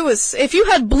gosh, it was. If you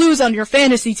had Blues on your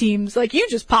fantasy teams, you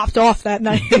just popped off that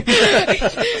night.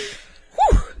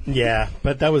 Yeah,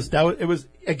 but that was it was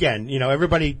again.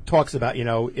 Everybody talks about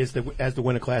has the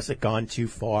Winter Classic gone too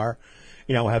far?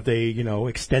 Have they,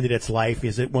 extended its life?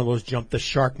 Is it one of those jump the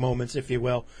shark moments, if you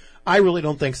will? I really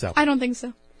don't think so. I don't think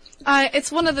so.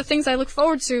 It's one of the things I look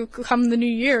forward to come the new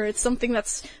year. It's something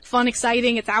that's fun,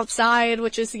 exciting. It's outside,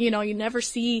 which is, you never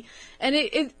see. And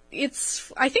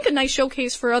it's, I think, a nice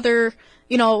showcase for other,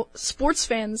 sports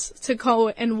fans to go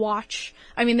and watch.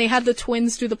 I mean, they had the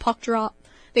Twins do the puck drop.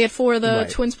 They had 4 of the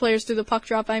Twins players do the puck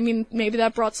drop. I mean, maybe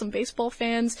that brought some baseball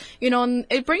fans, and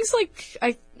it brings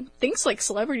things like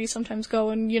celebrities sometimes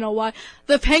go, and why.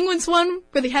 The Penguins one,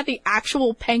 where they had the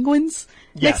actual penguins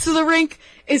next to the rink,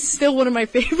 is still one of my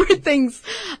favorite things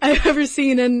I've ever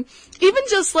seen. And even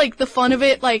just the fun of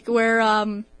it, where,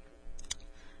 oh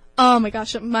my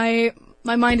gosh, my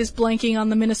my mind is blanking on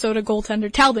the Minnesota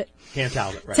goaltender, Talbot. Cam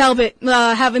Talbot, right. Talbot,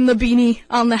 having the beanie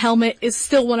on the helmet is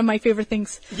still one of my favorite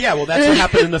things. Yeah, well, that's what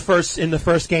happened in the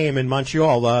first game in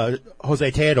Montreal.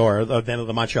 Jose Theodore, then of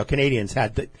the Montreal Canadiens,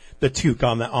 had the toque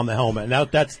on the helmet. Now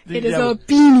it is a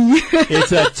beanie.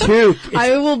 It's a toque.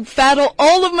 I will battle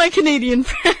all of my Canadian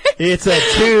friends. It's a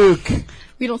toque.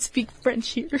 We don't speak French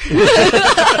here.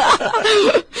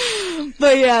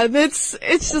 But yeah,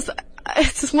 it's just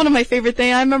one of my favorite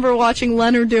things. I remember watching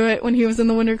Leonard do it when he was in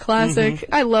the Winter Classic.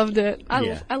 Mm-hmm. I loved it.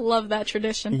 I love that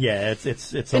tradition. Yeah,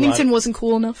 it's Bennington wasn't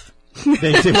cool enough.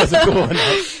 Bennington wasn't cool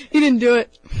enough. He didn't do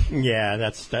it. Yeah,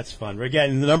 that's fun.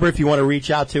 Again, the number if you want to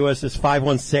reach out to us is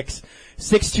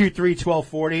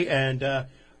 516-623-1240, and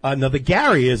another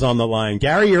Gary is on the line.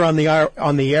 Gary, you're on the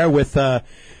air with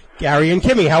Gary and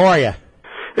Kimmy. How are you?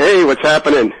 Hey, what's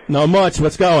happening? Not much.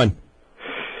 What's going?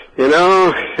 You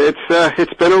know,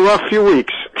 it's been a rough few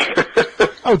weeks.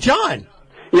 Oh, John.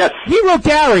 Yes. He wrote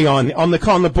Gary on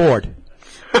the board.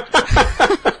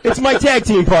 It's my tag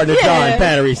team partner, John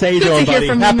Pannery. How you doing, buddy?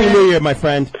 Happy New Year, my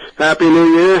friend. Happy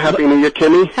New Year. Happy New Year,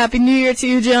 Kimmy. Happy New Year to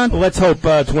you, John. Let's hope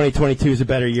 2022 is a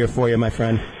better year for you, my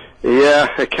friend. Yeah,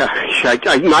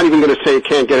 I'm not even going to say it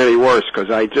can't get any worse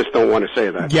because I just don't want to say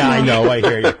that. Yeah, I know. I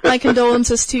hear you. My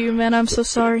condolences to you, man. I'm so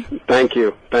sorry. Thank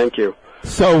you.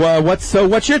 So,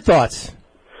 what's your thoughts?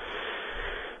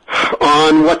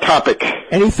 On what topic?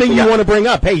 Anything you want to bring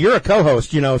up. Hey, you're a co-host,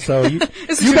 so you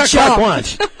got carte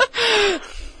blanche.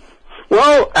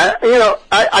 Well,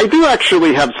 I do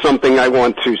actually have something I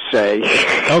want to say.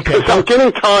 Okay. Because I'm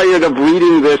getting tired of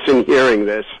reading this and hearing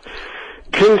this.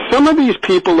 Can some of these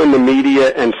people in the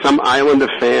media and some Islander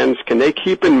fans, can they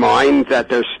keep in mind that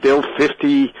there's still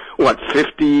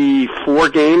 54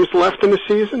 games left in the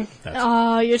season?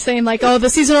 You're saying the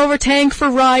season over, tank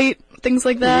for Wright, things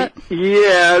like that?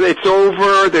 Yeah, it's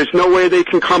over. There's no way they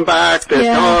can come back. They're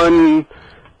done.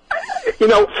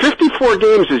 54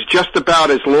 games is just about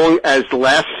as long as the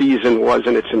last season was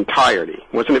in its entirety.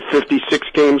 Wasn't it 56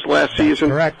 games last season?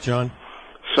 Correct, John.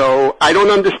 So I don't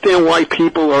understand why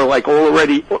people are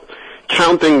already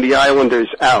counting the Islanders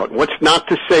out. What's not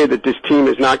to say that this team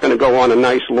is not going to go on a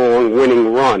nice long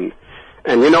winning run.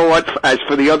 And you know what? As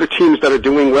for the other teams that are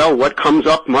doing well, what goes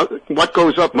up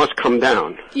must come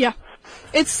down. Yeah.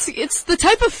 It's the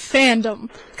type of fandom,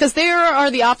 because there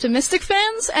are the optimistic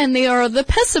fans and they are the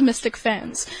pessimistic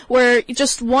fans, where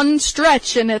just one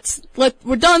stretch and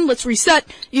we're done, let's reset,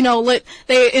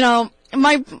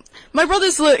 my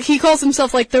brother's, he calls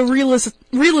himself the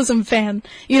realism fan.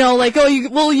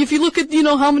 If you look at,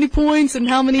 how many points and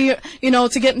how many,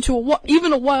 to get into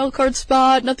even a wild card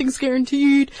spot, nothing's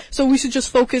guaranteed. So we should just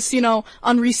focus,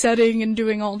 on resetting and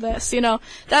doing all this,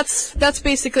 That's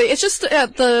basically, it's just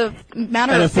the matter of fan you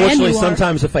are. And unfortunately,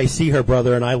 sometimes if I see her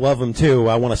brother, and I love him too,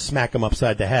 I want to smack him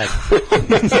upside the head.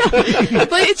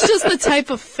 But it's just the type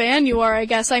of fan you are, I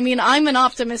guess. I mean, I'm an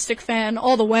optimistic fan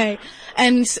all the way.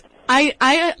 And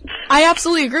I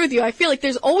absolutely agree with you. I feel like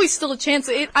there's always still a chance.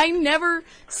 I never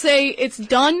say it's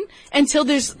done until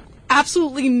there's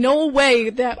absolutely no way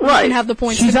that we can have the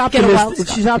points to get a wild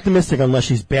spot. She's optimistic unless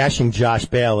she's bashing Josh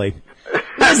Bailey.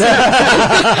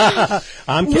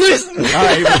 I'm kidding. All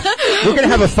right, we're going to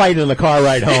have a fight in the car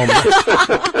ride home.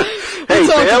 Hey,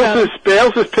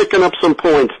 Bales is picking up some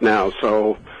points now,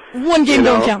 so... One game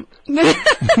don't count. You know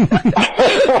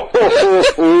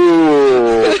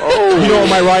what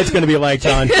my ride's going to be like,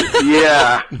 John?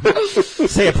 Yeah.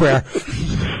 Say a prayer.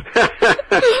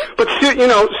 But,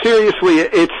 seriously,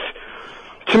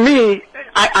 to me,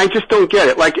 I just don't get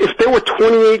it. If there were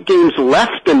 28 games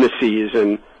left in the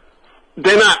season,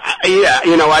 then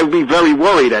I'd be very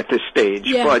worried at this stage.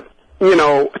 Yeah. But,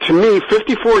 to me,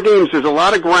 54 games is a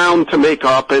lot of ground to make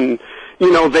up, and,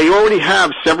 they already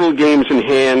have several games in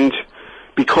hand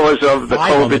because of the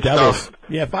COVID stuff.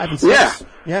 Yeah, 5 and 6.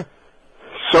 Yeah.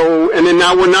 So, and then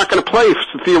now we're not going to play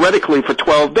theoretically for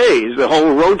 12 days. The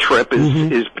whole road trip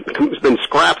has been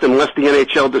scrapped unless the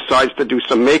NHL decides to do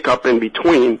some makeup in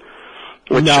between.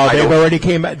 No, they've already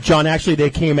came out. John, actually,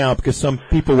 they came out because some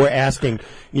people were asking,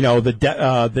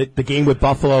 the game with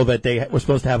Buffalo that they were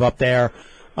supposed to have up there.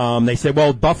 They said,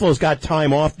 well, Buffalo's got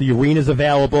time off. The arena's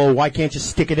available. Why can't you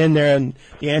stick it in there? And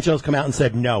the NHL's come out and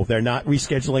said, no, they're not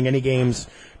rescheduling any games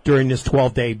during this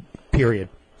 12-day period.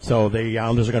 So the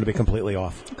Islanders are going to be completely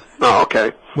off. Oh,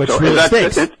 okay. Which really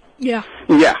stinks. Yeah.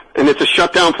 Yeah, and it's a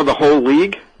shutdown for the whole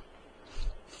league?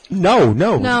 No.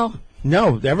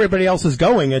 Everybody else is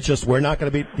going. It's just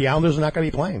the Islanders are not going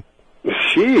to be playing.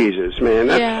 Jesus, man.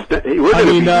 Yeah.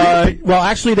 Well,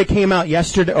 actually, they came out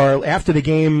yesterday or after the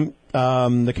game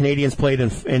the Canadians played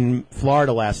in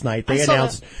Florida last night. They saw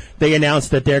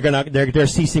announced that they're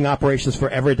ceasing operations for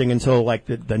everything until like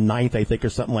the 9th, I think, or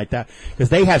something like that, because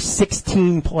they have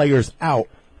 16 players out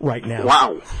right now.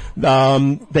 Wow.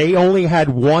 They only had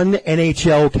one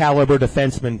NHL caliber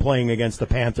defenseman playing against the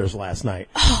Panthers last night.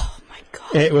 Oh my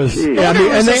God. It was, and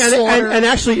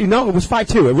actually, no, it was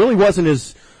 5-2. It really wasn't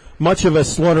as much of a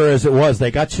slaughter as it was.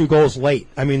 They got 2 goals late.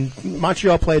 I mean,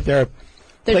 Montreal played their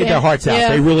hearts out. Yeah.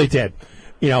 They really did.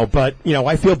 But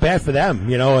I feel bad for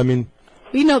them. I mean,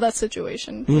 we know that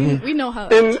situation. Mm-hmm. We know how.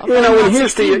 And and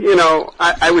here's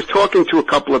I was talking to a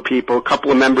couple of people, a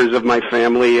couple of members of my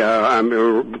family.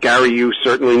 Gary, you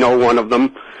certainly know one of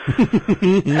them.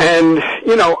 And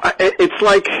it's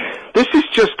like this is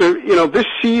just this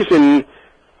season.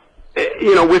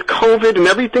 With COVID and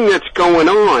everything that's going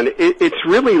on, it's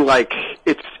really like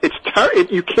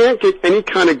you can't get any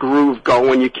kind of groove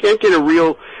going. You can't get a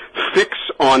real fix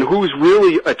on who's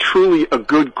really truly a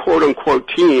good quote unquote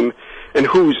team and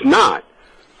who's not.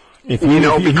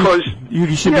 Because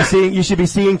you should be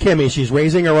seeing Kimmy. She's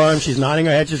raising her arm, she's nodding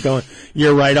her head, she's going,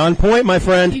 "You're right on point, my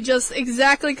friend." You just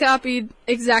exactly copied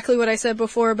exactly what I said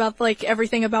before about like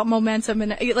everything about momentum,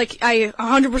 and like I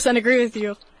 100% agree with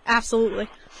you. Absolutely.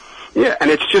 Yeah,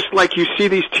 and it's just like you see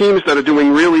these teams that are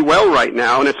doing really well right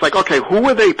now, and it's like, okay, who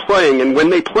are they playing? And when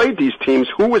they played these teams,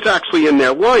 who was actually in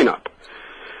their lineup?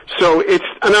 So and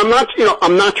I'm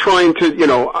not trying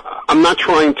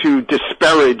to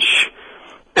disparage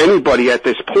anybody at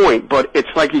this point, but it's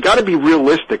like you got to be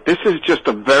realistic. This is just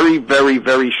a very, very,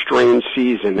 very strange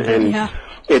season, and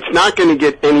it's not going to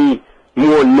get any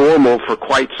more normal for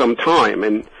quite some time.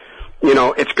 And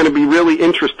it's going to be really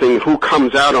interesting who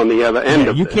comes out on the other end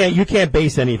of this. You can't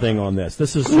base anything on this.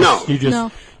 This is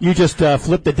you just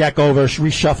flip the deck over,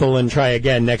 reshuffle, and try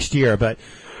again next year. But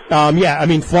I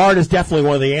mean, Florida's definitely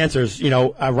one of the answers.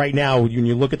 Right now when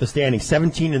you look at the standings,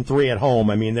 17-3 at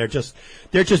home. I mean, they're just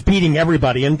beating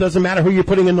everybody, and it doesn't matter who you're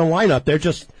putting in the lineup. They're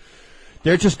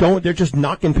just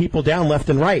knocking people down left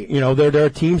and right. There are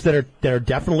teams that are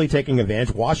definitely taking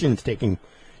advantage. Washington's taking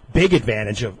big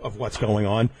advantage of what's going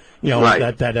on.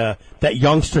 Right. That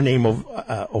youngster named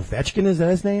Ovechkin, is that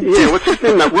his name? Yeah, what's his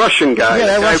name? That Russian guy. Yeah,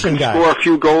 that Russian guy. Score a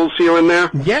few goals here and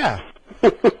there. Yeah.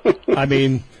 I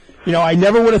mean, I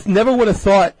never would have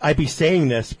thought I'd be saying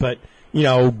this, but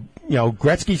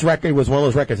Gretzky's record was one of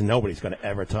those records nobody's going to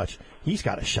ever touch. He's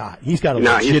got a shot. He's got a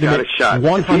legitimate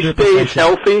 100%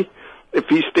 shot. If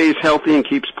he stays healthy and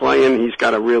keeps playing, he's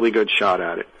got a really good shot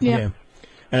at it. Yeah.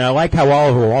 And I like how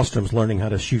Oliver Wahlstrom's learning how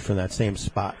to shoot from that same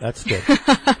spot. That's good.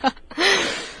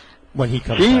 When he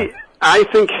comes back. I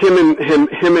think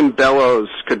him and Bellows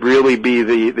could really be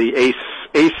the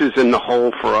aces in the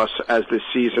hole for us as this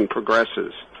season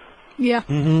progresses. Yeah.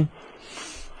 Mm-hmm.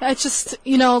 It's just,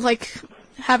 like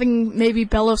having maybe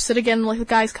Bellows sit again, like the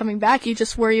guys coming back, you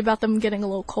just worry about them getting a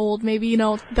little cold. Maybe,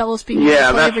 Bellows being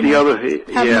that's the other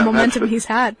thing. Having the momentum he's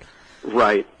had.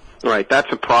 Right.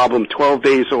 That's a problem. 12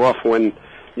 days off when,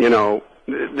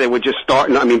 they were just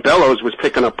starting. I mean, Bellows was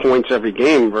picking up points every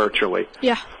game virtually.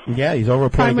 Yeah. Yeah, he's over a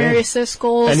point a game. Primary assist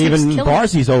goals. And even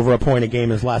Barzey's over a point a game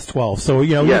his last 12. So,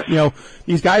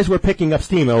 these guys were picking up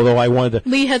steam, although I wanted to...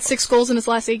 Lee had 6 goals in his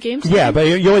last 8 games. Yeah, but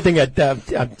the only thing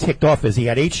that ticked off is he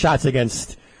had 8 shots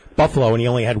against Buffalo, and he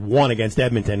only had 1 against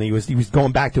Edmonton. He was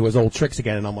going back to his old tricks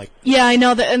again, and I'm like... Yeah, I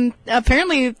know that, and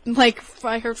apparently, like,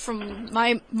 I heard from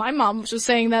my mom was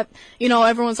saying that,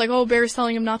 everyone's like, oh, Barry's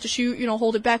telling him not to shoot,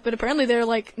 hold it back, but apparently they're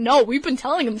like, no, we've been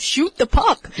telling him, shoot the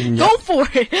puck, go for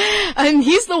it, and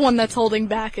he's the one that's holding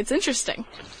back. It's interesting.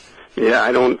 Yeah,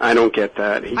 I don't get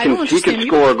that. He can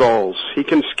score goals. He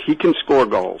can score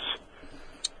goals.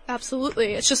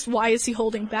 Absolutely. It's just, why is he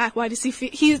holding back? Why does he feel...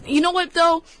 You know what,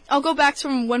 though? I'll go back to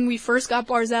when we first got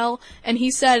Barzal, and he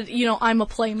said, I'm a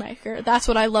playmaker. That's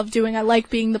what I love doing. I like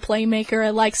being the playmaker.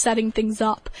 I like setting things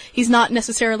up. He's not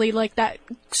necessarily like that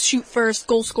shoot-first,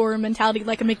 goal-scorer mentality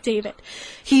like a McDavid.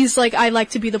 He's like, I like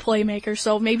to be the playmaker,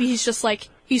 so maybe he's just like,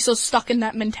 he's so stuck in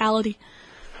that mentality.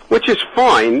 Which is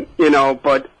fine,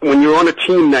 but when you're on a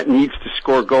team that needs to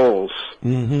score goals...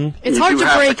 Mm-hmm. It's hard to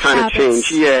break habits.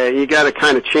 Change. Yeah, you got to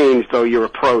kind of change though your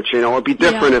approach. It'd be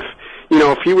different if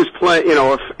if he was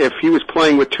if he was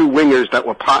playing with 2 wingers that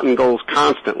were potting goals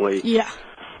constantly. Yeah.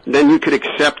 Then you could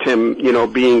accept him,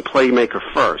 being playmaker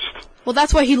first. Well,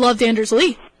 that's why he loved Anders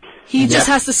Lee. He just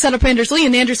has to set up Anders Lee,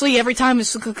 and Anders Lee every time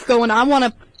is going, I want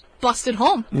to bust it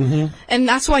home. Mm-hmm. And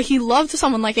that's why he loved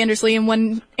someone like Anders Lee. And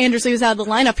when Anders Lee was out of the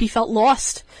lineup, he felt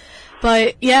lost.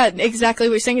 But yeah, exactly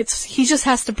what you're saying. He just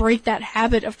has to break that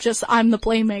habit of just, I'm the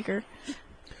playmaker.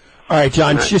 All right,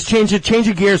 John, just change of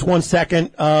gears 1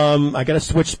 second. I got to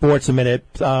switch sports a minute.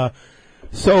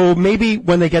 So maybe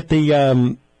when they get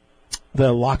the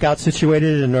lockout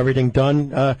situated and everything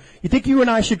done, you think you and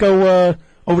I should go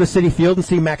over to Citi Field and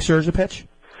see Max Scherzer pitch?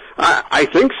 I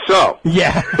think so.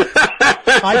 Yeah.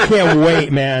 I can't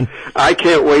wait, man. I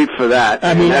can't wait for that.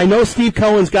 I mean, I know Steve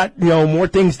Cohen's got, more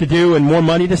things to do and more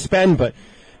money to spend, but,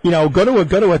 go to a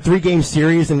 3-game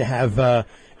series and have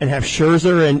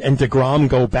Scherzer and DeGrom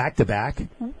go back to back.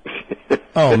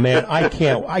 Oh man, I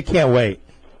can't wait.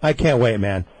 I can't wait,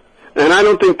 man. And I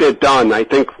don't think they're done. I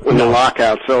think when the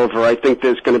lockout's over, I think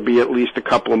there's going to be at least a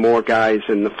couple of more guys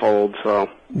in the fold. So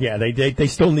yeah, they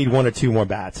still need 1 or 2 more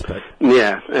bats, but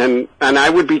yeah, and I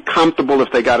would be comfortable if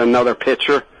they got another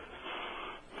pitcher.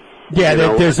 Yeah,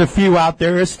 there's a few out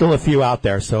there. There's still a few out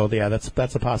there. So yeah,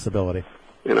 that's a possibility.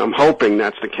 And I'm hoping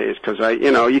that's the case because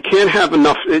you can't have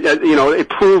enough. It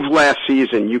proved last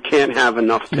season you can't have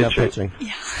enough pitching.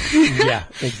 Yeah. Yeah,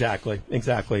 exactly,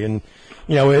 and.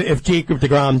 If Jacob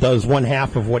DeGrom does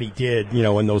 1/2 of what he did,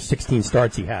 in those 16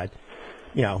 starts he had,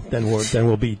 then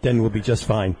we'll be just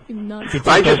fine.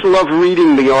 I just love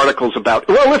reading the articles about.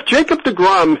 Well, if Jacob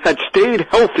DeGrom had stayed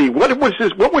healthy, what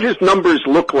would his numbers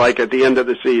look like at the end of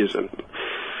the season?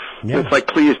 Yeah. It's like,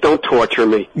 please don't torture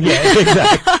me. Yeah,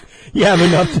 exactly. You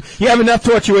have enough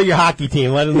torture with your hockey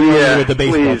team. Let alone with the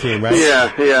baseball team, right?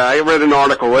 Yeah. I read an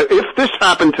article. If this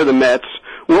happened to the Mets,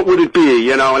 what would it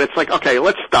be, And it's like, okay,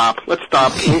 let's stop.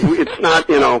 It's not,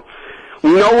 we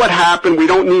know what happened. We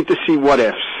don't need to see what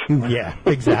ifs. Yeah,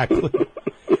 exactly.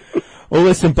 Well,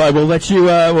 listen, bud, we'll let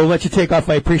you take off.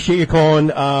 I appreciate you calling.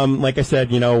 Like I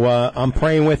said, I'm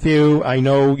praying with you. I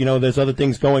know, there's other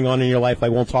things going on in your life I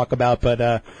won't talk about,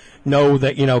 but, know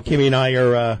that, Kimmy and I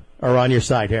are on your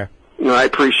side here. No, I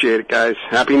appreciate it, guys.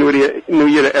 Happy New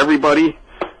Year to everybody.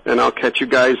 And I'll catch you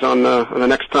guys on the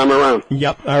next time around.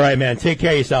 Yep. All right, man. Take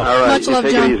care of yourself. All right. Much love,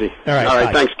 take John. it easy. All right.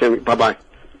 Bye. Thanks, Kimmy. Bye-bye.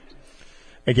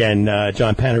 Again,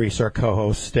 John Panarese, our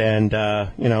co-host, and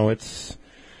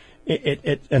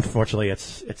it unfortunately it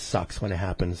sucks when it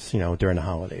happens, during the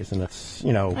holidays, and it's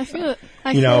I feel it.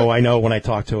 I know when I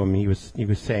talked to him, he was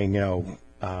saying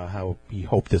how he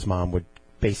hoped his mom would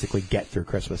basically get through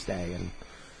Christmas Day, and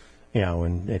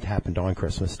and it happened on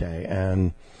Christmas Day,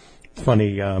 and it's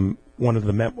funny. One of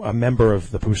a member of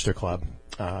the Booster Club,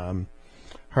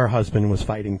 her husband was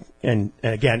fighting, and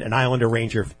again, an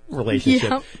Islander-Ranger relationship.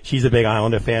 Yep. She's a big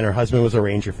Islander fan. Her husband was a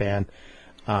Ranger fan.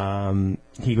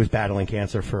 He was battling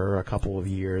cancer for a couple of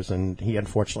years, and he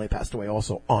unfortunately passed away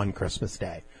also on Christmas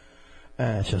Day.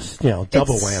 It's just,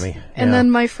 double whammy. And then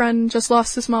my friend just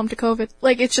lost his mom to COVID.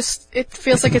 Like, it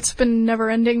feels like it's been never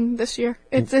ending this year.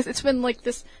 It's been like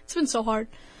this. It's been so hard.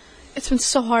 It's been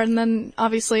so hard, and then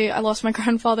obviously I lost my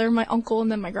grandfather, my uncle, and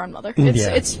then my grandmother.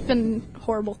 It's been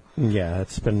horrible. Yeah,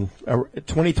 it's been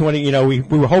 2020. We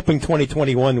were hoping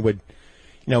 2021 would,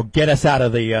 get us out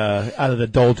of the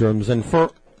doldrums, and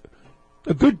for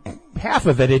a good half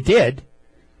of it did.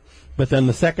 But then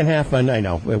the second half, I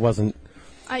know it wasn't.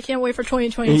 I can't wait for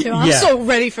 2022. I'm so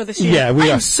ready for this year.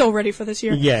 Yeah, I'm so ready for this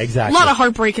year. Yeah, exactly. A lot of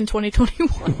heartbreak in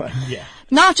 2021. Yeah.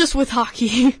 Not just with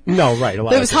hockey. No, right. It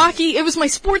was hockey. It was my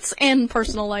sports and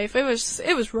personal life. It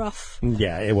was rough.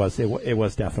 Yeah, it was. It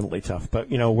was definitely tough. But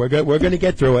we're going to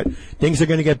get through it. Things are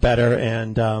going to get better,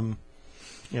 and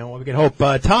we can hope.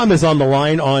 Tom is on the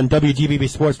line on WGBB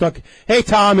Sports Talk. Hey,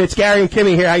 Tom, it's Gary and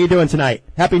Kimmy here. How you doing tonight?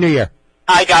 Happy New Year.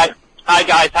 Hi, guys.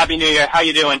 Happy New Year. How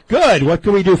you doing? Good. What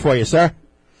can we do for you, sir?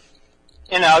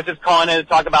 Just calling in to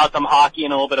talk about some hockey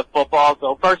and a little bit of football.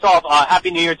 So first off,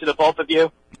 Happy New Year to the both of you.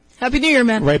 Happy New Year,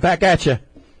 man. Right back at you.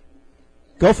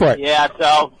 Go for it. Yeah,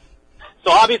 so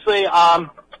obviously,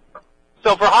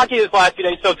 so for hockey this last few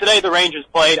days, so today the Rangers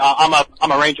played. I'm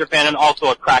a Ranger fan and also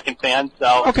a Kraken fan,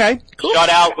 so. Okay, cool. Shut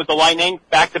out with the Lightning,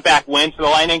 back-to-back wins for the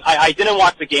Lightning. I didn't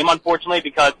watch the game, unfortunately,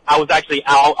 because I was actually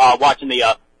out, watching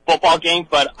the, football game,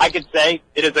 but I could say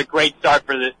it is a great start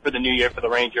for the new year for the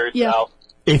Rangers, yeah. So.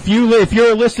 If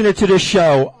you're a listener to this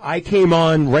show, I came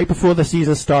on right before the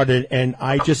season started, and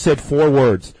I just said 4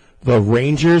 words. The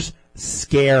Rangers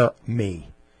scare me.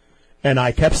 And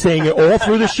I kept saying it all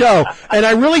through the show. And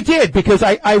I really did, because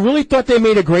I really thought they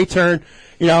made a great turn.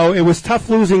 It was tough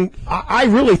losing. I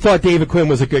really thought David Quinn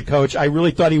was a good coach. I really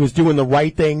thought he was doing the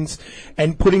right things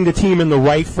and putting the team in the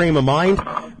right frame of mind.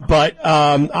 But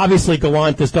obviously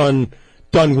Gallant has done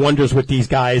wonders with these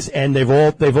guys, and they've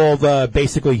all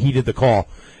basically heeded the call.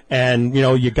 And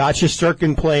you got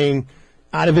Shesterkin playing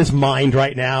out of his mind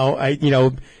right now.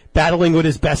 Battling with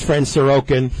his best friend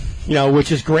Sorokin, which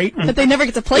is great. But they never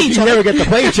get to play each other. They never get to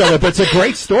play each other, but it's a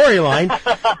great storyline.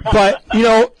 But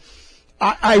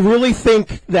I really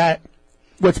think that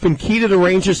what's been key to the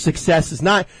Rangers' success is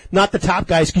not the top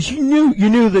guys, because you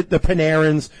knew that the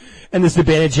Panarins and the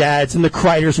Zibanejads and the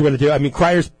Kreiders were going to do. I mean,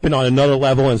 Kreider's been on another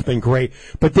level and has been great,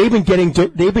 but they've been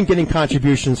getting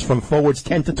contributions from forwards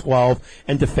 10 to 12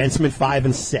 and defensemen 5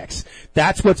 and 6.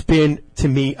 That's what's been, to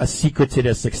me, a secret to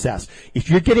their success. If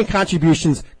you're getting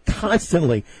contributions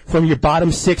constantly from your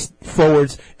bottom 6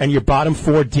 forwards and your bottom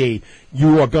 4D,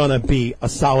 you are going to be a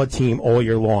solid team all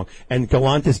year long. And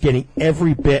Gallant is getting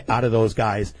every bit out of those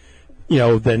guys,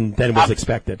 than was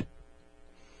expected.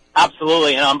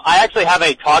 Absolutely. And I actually have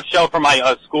a talk show for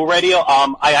my school radio.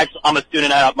 I'm a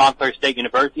student at Montclair State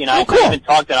University, and I even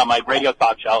talked on my radio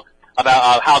talk show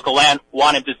about how Gallant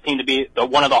wanted this team to be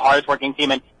one of the hardest working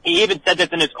team, and he even said this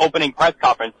in his opening press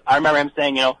conference. I remember him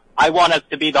saying, I want us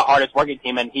to be the hardest working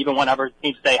team, and he even went over his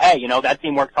team to say, hey, that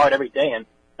team works hard every day, and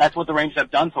that's what the Rangers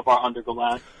have done so far under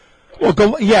Gallant. Well,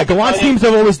 Gallant's teams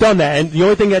have always done that, and the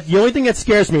only thing that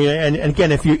scares me, and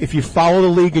again, if you follow the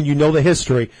league and you know the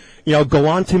history,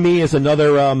 Gallant to me is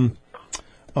another.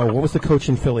 What was the coach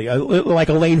in Philly? Like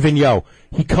Alain Vigneault.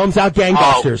 He comes out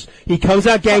gangbusters. They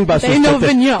know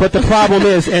Vigneault. But the problem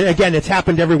is, and again, it's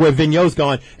happened everywhere Vigneault's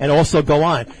gone, and also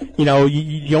Gallant.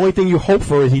 The only thing you hope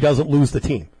for is he doesn't lose the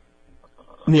team.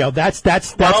 That's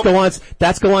Gallant's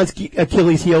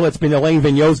Achilles heel. It's been Alain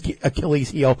Vigneault's Achilles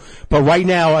heel. But right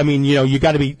now, I mean, you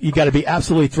got to be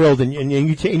absolutely thrilled, and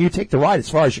you take the ride as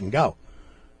far as you can go.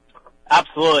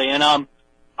 Absolutely, and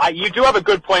you do have a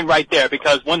good point right there,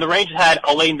 because when the Rangers had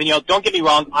Alain Vigneault, don't get me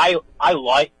wrong, I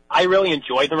really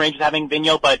enjoyed the Rangers having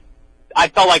Vigneault, but I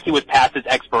felt like he was past his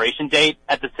expiration date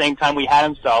at the same time we had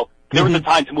him, so there was a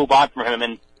time to move on from him.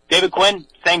 And David Quinn,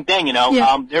 same thing,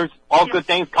 there's all good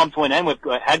things come to an end with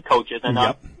head coaches,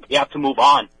 and you have to move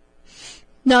on.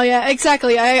 No, yeah,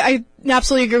 exactly. I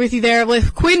absolutely agree with you there.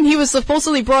 With Quinn, he was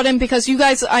supposedly brought in because you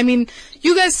guys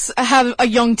have a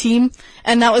young team,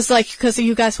 and that was because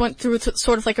you guys went through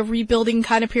sort of like a rebuilding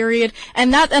kind of period,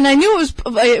 and I knew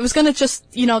it was gonna just,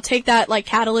 take that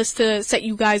catalyst to set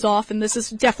you guys off, and this is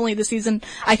definitely the season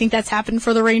I think that's happened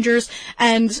for the Rangers.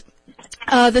 And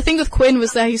the thing with Quinn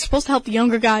was that he's supposed to help the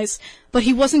younger guys, but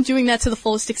he wasn't doing that to the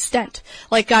fullest extent.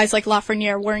 Guys like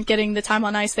Lafreniere weren't getting the time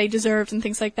on ice they deserved and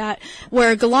things like that.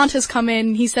 Where Gallant has come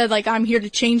in, he said, I'm here to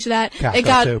change that. And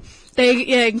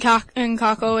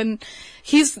Kakko, and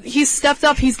he's stepped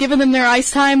up, he's given them their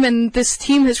ice time, and this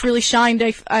team has really shined.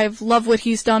 I've loved what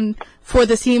he's done for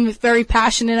the team. Very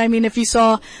passionate. I mean, if you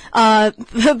saw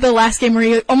the last game where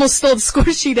he almost stole the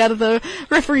score sheet out of the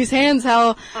referee's hands,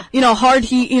 how hard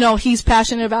he's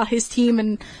passionate about his team,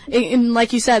 and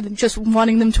like you said, just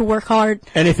wanting them to work hard.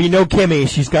 And if you know Kimmy,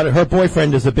 she's got her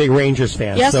boyfriend is a big Rangers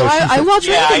fan. Yeah, so I watched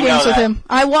Ranger games with him.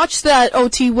 I watched that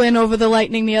OT win over the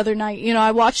Lightning the other night.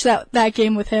 I watched that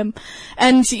game with him,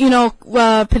 and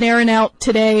Panarin out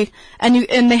today, and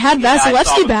they had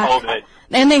Vasilevsky back.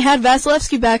 And they had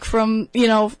Vasilevsky back from,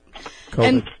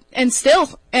 COVID. and still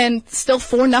 4-0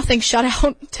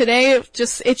 shutout today.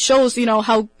 It shows,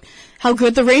 how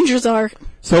good the Rangers are.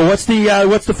 So what's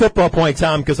the football point,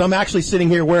 Tom? Because I'm actually sitting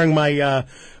here wearing my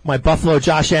Buffalo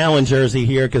Josh Allen jersey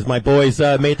here because my boys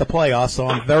made the playoffs, so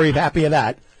I'm very happy of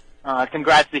that.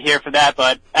 Congrats to hear for that.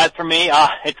 But as for me,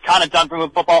 it's kind of done for me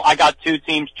with football. I got 2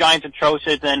 teams, Giants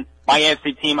atrocious, and my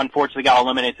AFC team unfortunately got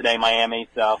eliminated today, Miami.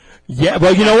 So yeah,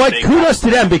 well, you know what? Kudos to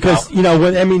them because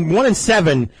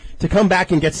 1-7 to come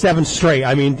back and get 7 straight.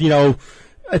 I mean,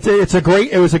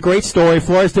 it was a great story.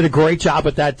 Flores did a great job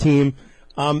with that team.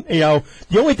 The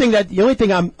only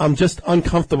thing I'm just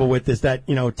uncomfortable with is that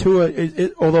Tua,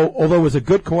 although was a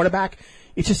good quarterback,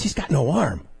 it's just he's got no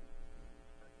arm.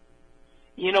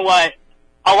 You know what?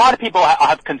 A lot of people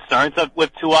have concerns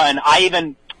with Tua, and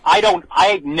I'm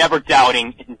never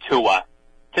doubting in Tua.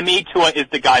 To me, Tua is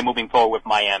the guy moving forward with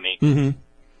Miami. Mm-hmm.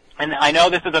 And I know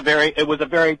it was a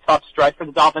very tough stretch for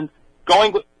the Dolphins.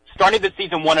 Starting the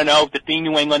season 1-0, defeating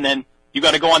New England, then you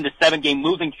got to go on the 7-game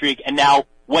losing streak, and now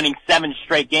winning 7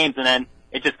 straight games, and then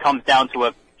it just comes down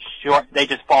to they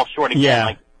just fall short again.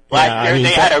 Yeah. Last year,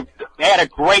 they had a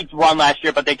great run last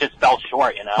year, but they just fell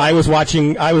short, I was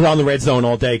on the Red Zone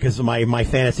all day because my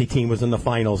fantasy team was in the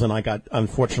finals, and I got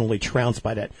unfortunately trounced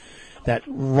by that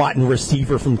rotten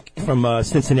receiver from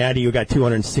Cincinnati who got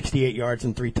 268 yards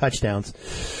and 3 touchdowns.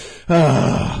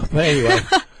 But anyway,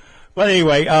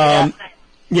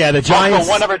 the Giants. Also,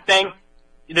 one other thing,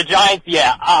 the Giants.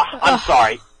 I'm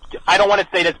sorry. I don't want to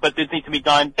say this, but this needs to be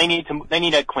done. They need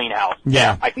a clean house.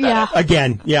 Yeah.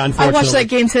 Again, unfortunately. I watched that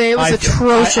game today. It was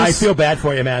atrocious. I feel bad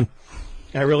for you, man.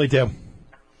 I really do.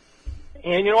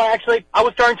 And you know what, actually, I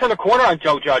was starting to turn the corner on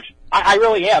Joe Judge. I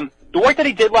really am. The work that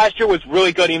he did last year was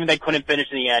really good, even though they couldn't finish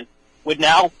in the end. With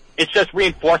now, it's just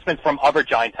reinforcements from other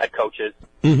Giants head coaches.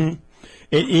 Mm-hmm.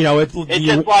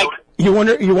 Just like you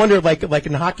wonder like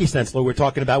in the hockey sense, Lou, we're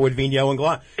talking about with Vigneault and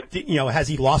Gallant. Has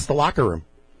he lost the locker room?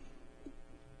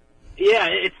 Yeah,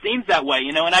 it seems that way,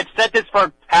 and I've said this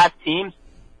for past teams.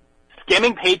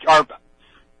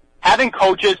 Having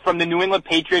coaches from the New England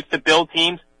Patriots to build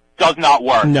teams does not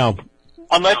work. No.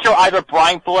 Unless you're either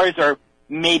Brian Flores or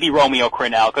maybe Romeo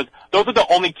Crennel, because those are the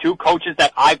only two coaches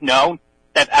that I've known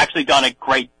that have actually done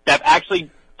that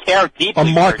actually care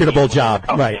deeply. A marketable job,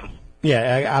 right. Right.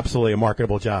 Yeah, absolutely a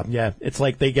marketable job. Yeah, it's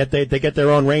like they get their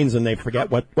own reins and they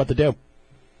forget what to do.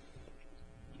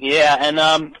 Yeah, and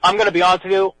I'm going to be honest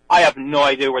with you, I have no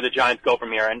idea where the Giants go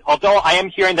from here. And although I am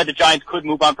hearing that the Giants could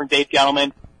move on from Dave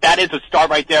Gettleman, that is a start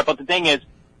right there. But the thing is,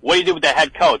 what do you do with the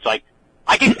head coach? Like,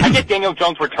 I get Daniel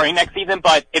Jones returning next season,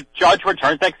 but if Judge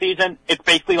returns next season, it's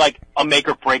basically like a make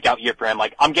or break out year for him.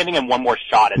 Like, I'm giving him one more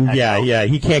shot at head coach. Yeah,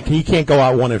 he can't go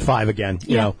out 1-5 again.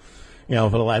 You know,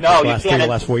 for the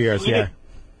last 4 years. Yeah.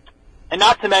 And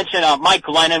not to mention, Mike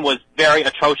Glennon was very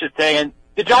atrocious today, and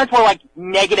the Giants were like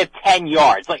negative 10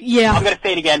 yards. Like, yeah. I'm going to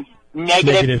say it again,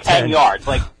 negative 10 yards.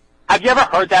 Like, have you ever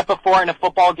heard that before in a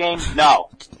football game? No.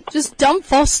 Just dumb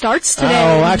false starts today.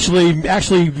 Oh, actually,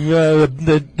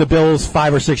 the Bills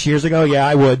 5 or 6 years ago, yeah,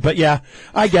 I would. But yeah,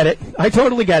 I get it. I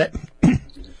totally get it.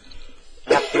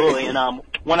 Absolutely. And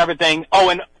one other thing. Oh,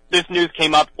 and this news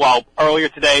came up, earlier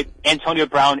today. Antonio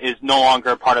Brown is no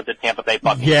longer part of the Tampa Bay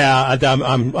Buccaneers. Yeah,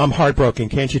 I'm heartbroken.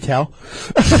 Can't you tell?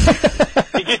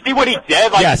 Did you see what he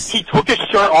did? Like, yes. He took his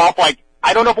shirt off, like,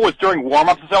 I don't know if it was during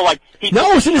warm-ups or so, like, it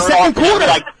was in the second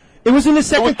quarter. It was in the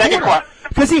second quarter.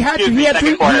 Because he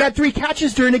had 3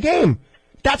 catches during the game.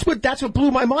 That's what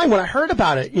blew my mind when I heard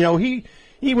about it.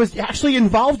 He was actually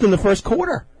involved in the first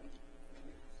quarter.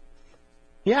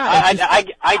 Yeah.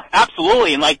 I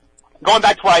absolutely, and like, going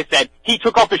back to what I said, he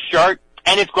took off his shirt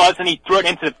and his gloves and he threw it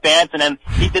into the fence, and then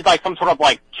he did like some sort of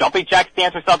like jumping jack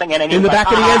stance or something, and then he in was the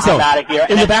back of the end zone. Out of here,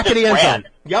 in the back of the end zone.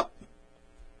 Yep.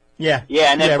 Yeah.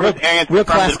 Yeah, and then Bruce Arians real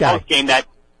confirmed class in the guy. post game that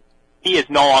he is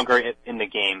no longer in the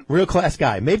game. Real class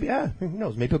guy. Maybe who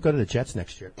knows? Maybe he'll go to the Jets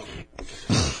next year.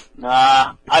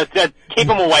 I said keep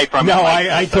him away from him. No,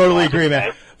 I totally agree,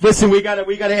 man. Listen, we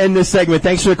gotta end this segment.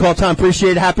 Thanks for the call, Tom.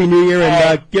 Appreciate it. Happy New Year,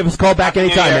 and give us a call back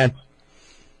anytime, man.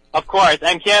 Of course.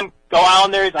 And Kim, go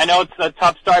Islanders. I know it's a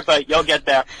tough start, but you'll get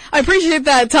there. I appreciate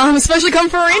that, Tom, especially coming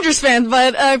from a Rangers fan,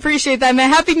 but I appreciate that, man.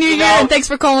 Happy New Year, and thanks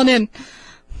for calling in.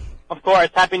 Of course.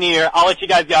 Happy New Year. I'll let you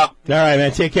guys go. All right,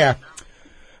 man. Take care.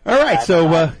 All right,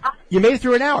 so you made it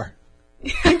through an hour.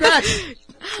 Congrats.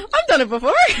 I've done it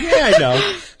before. Yeah,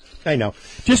 I know.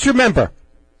 Just remember,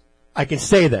 I can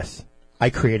say this. I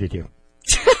created you.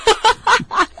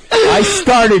 I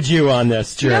started you on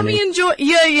this journey. You got me enjoy.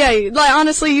 Yeah. Like,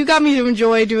 honestly, you got me to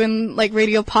enjoy doing like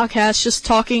radio podcasts, just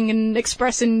talking and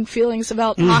expressing feelings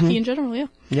about hockey in general.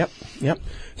 Yeah. Yep.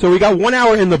 So we got 1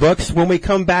 hour in the books. When we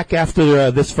come back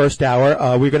after this first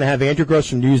hour, we're going to have Andrew Gross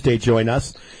from Newsday join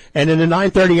us. And in the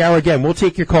 9:30 hour, again, we'll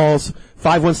take your calls.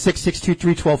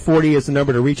 516-623-1240 is the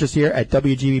number to reach us here at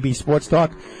WGBB Sports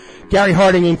Talk. Gary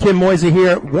Harding and Kim Moise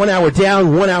here. 1 hour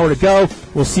down, 1 hour to go.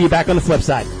 We'll see you back on the flip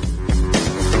side.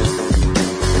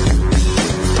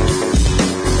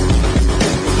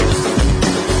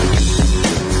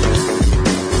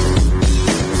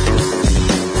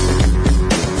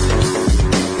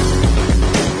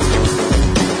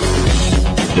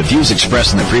 The views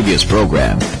expressed in the previous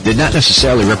program did not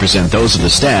necessarily represent those of the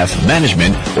staff,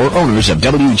 management, or owners of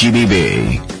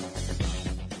WGBB.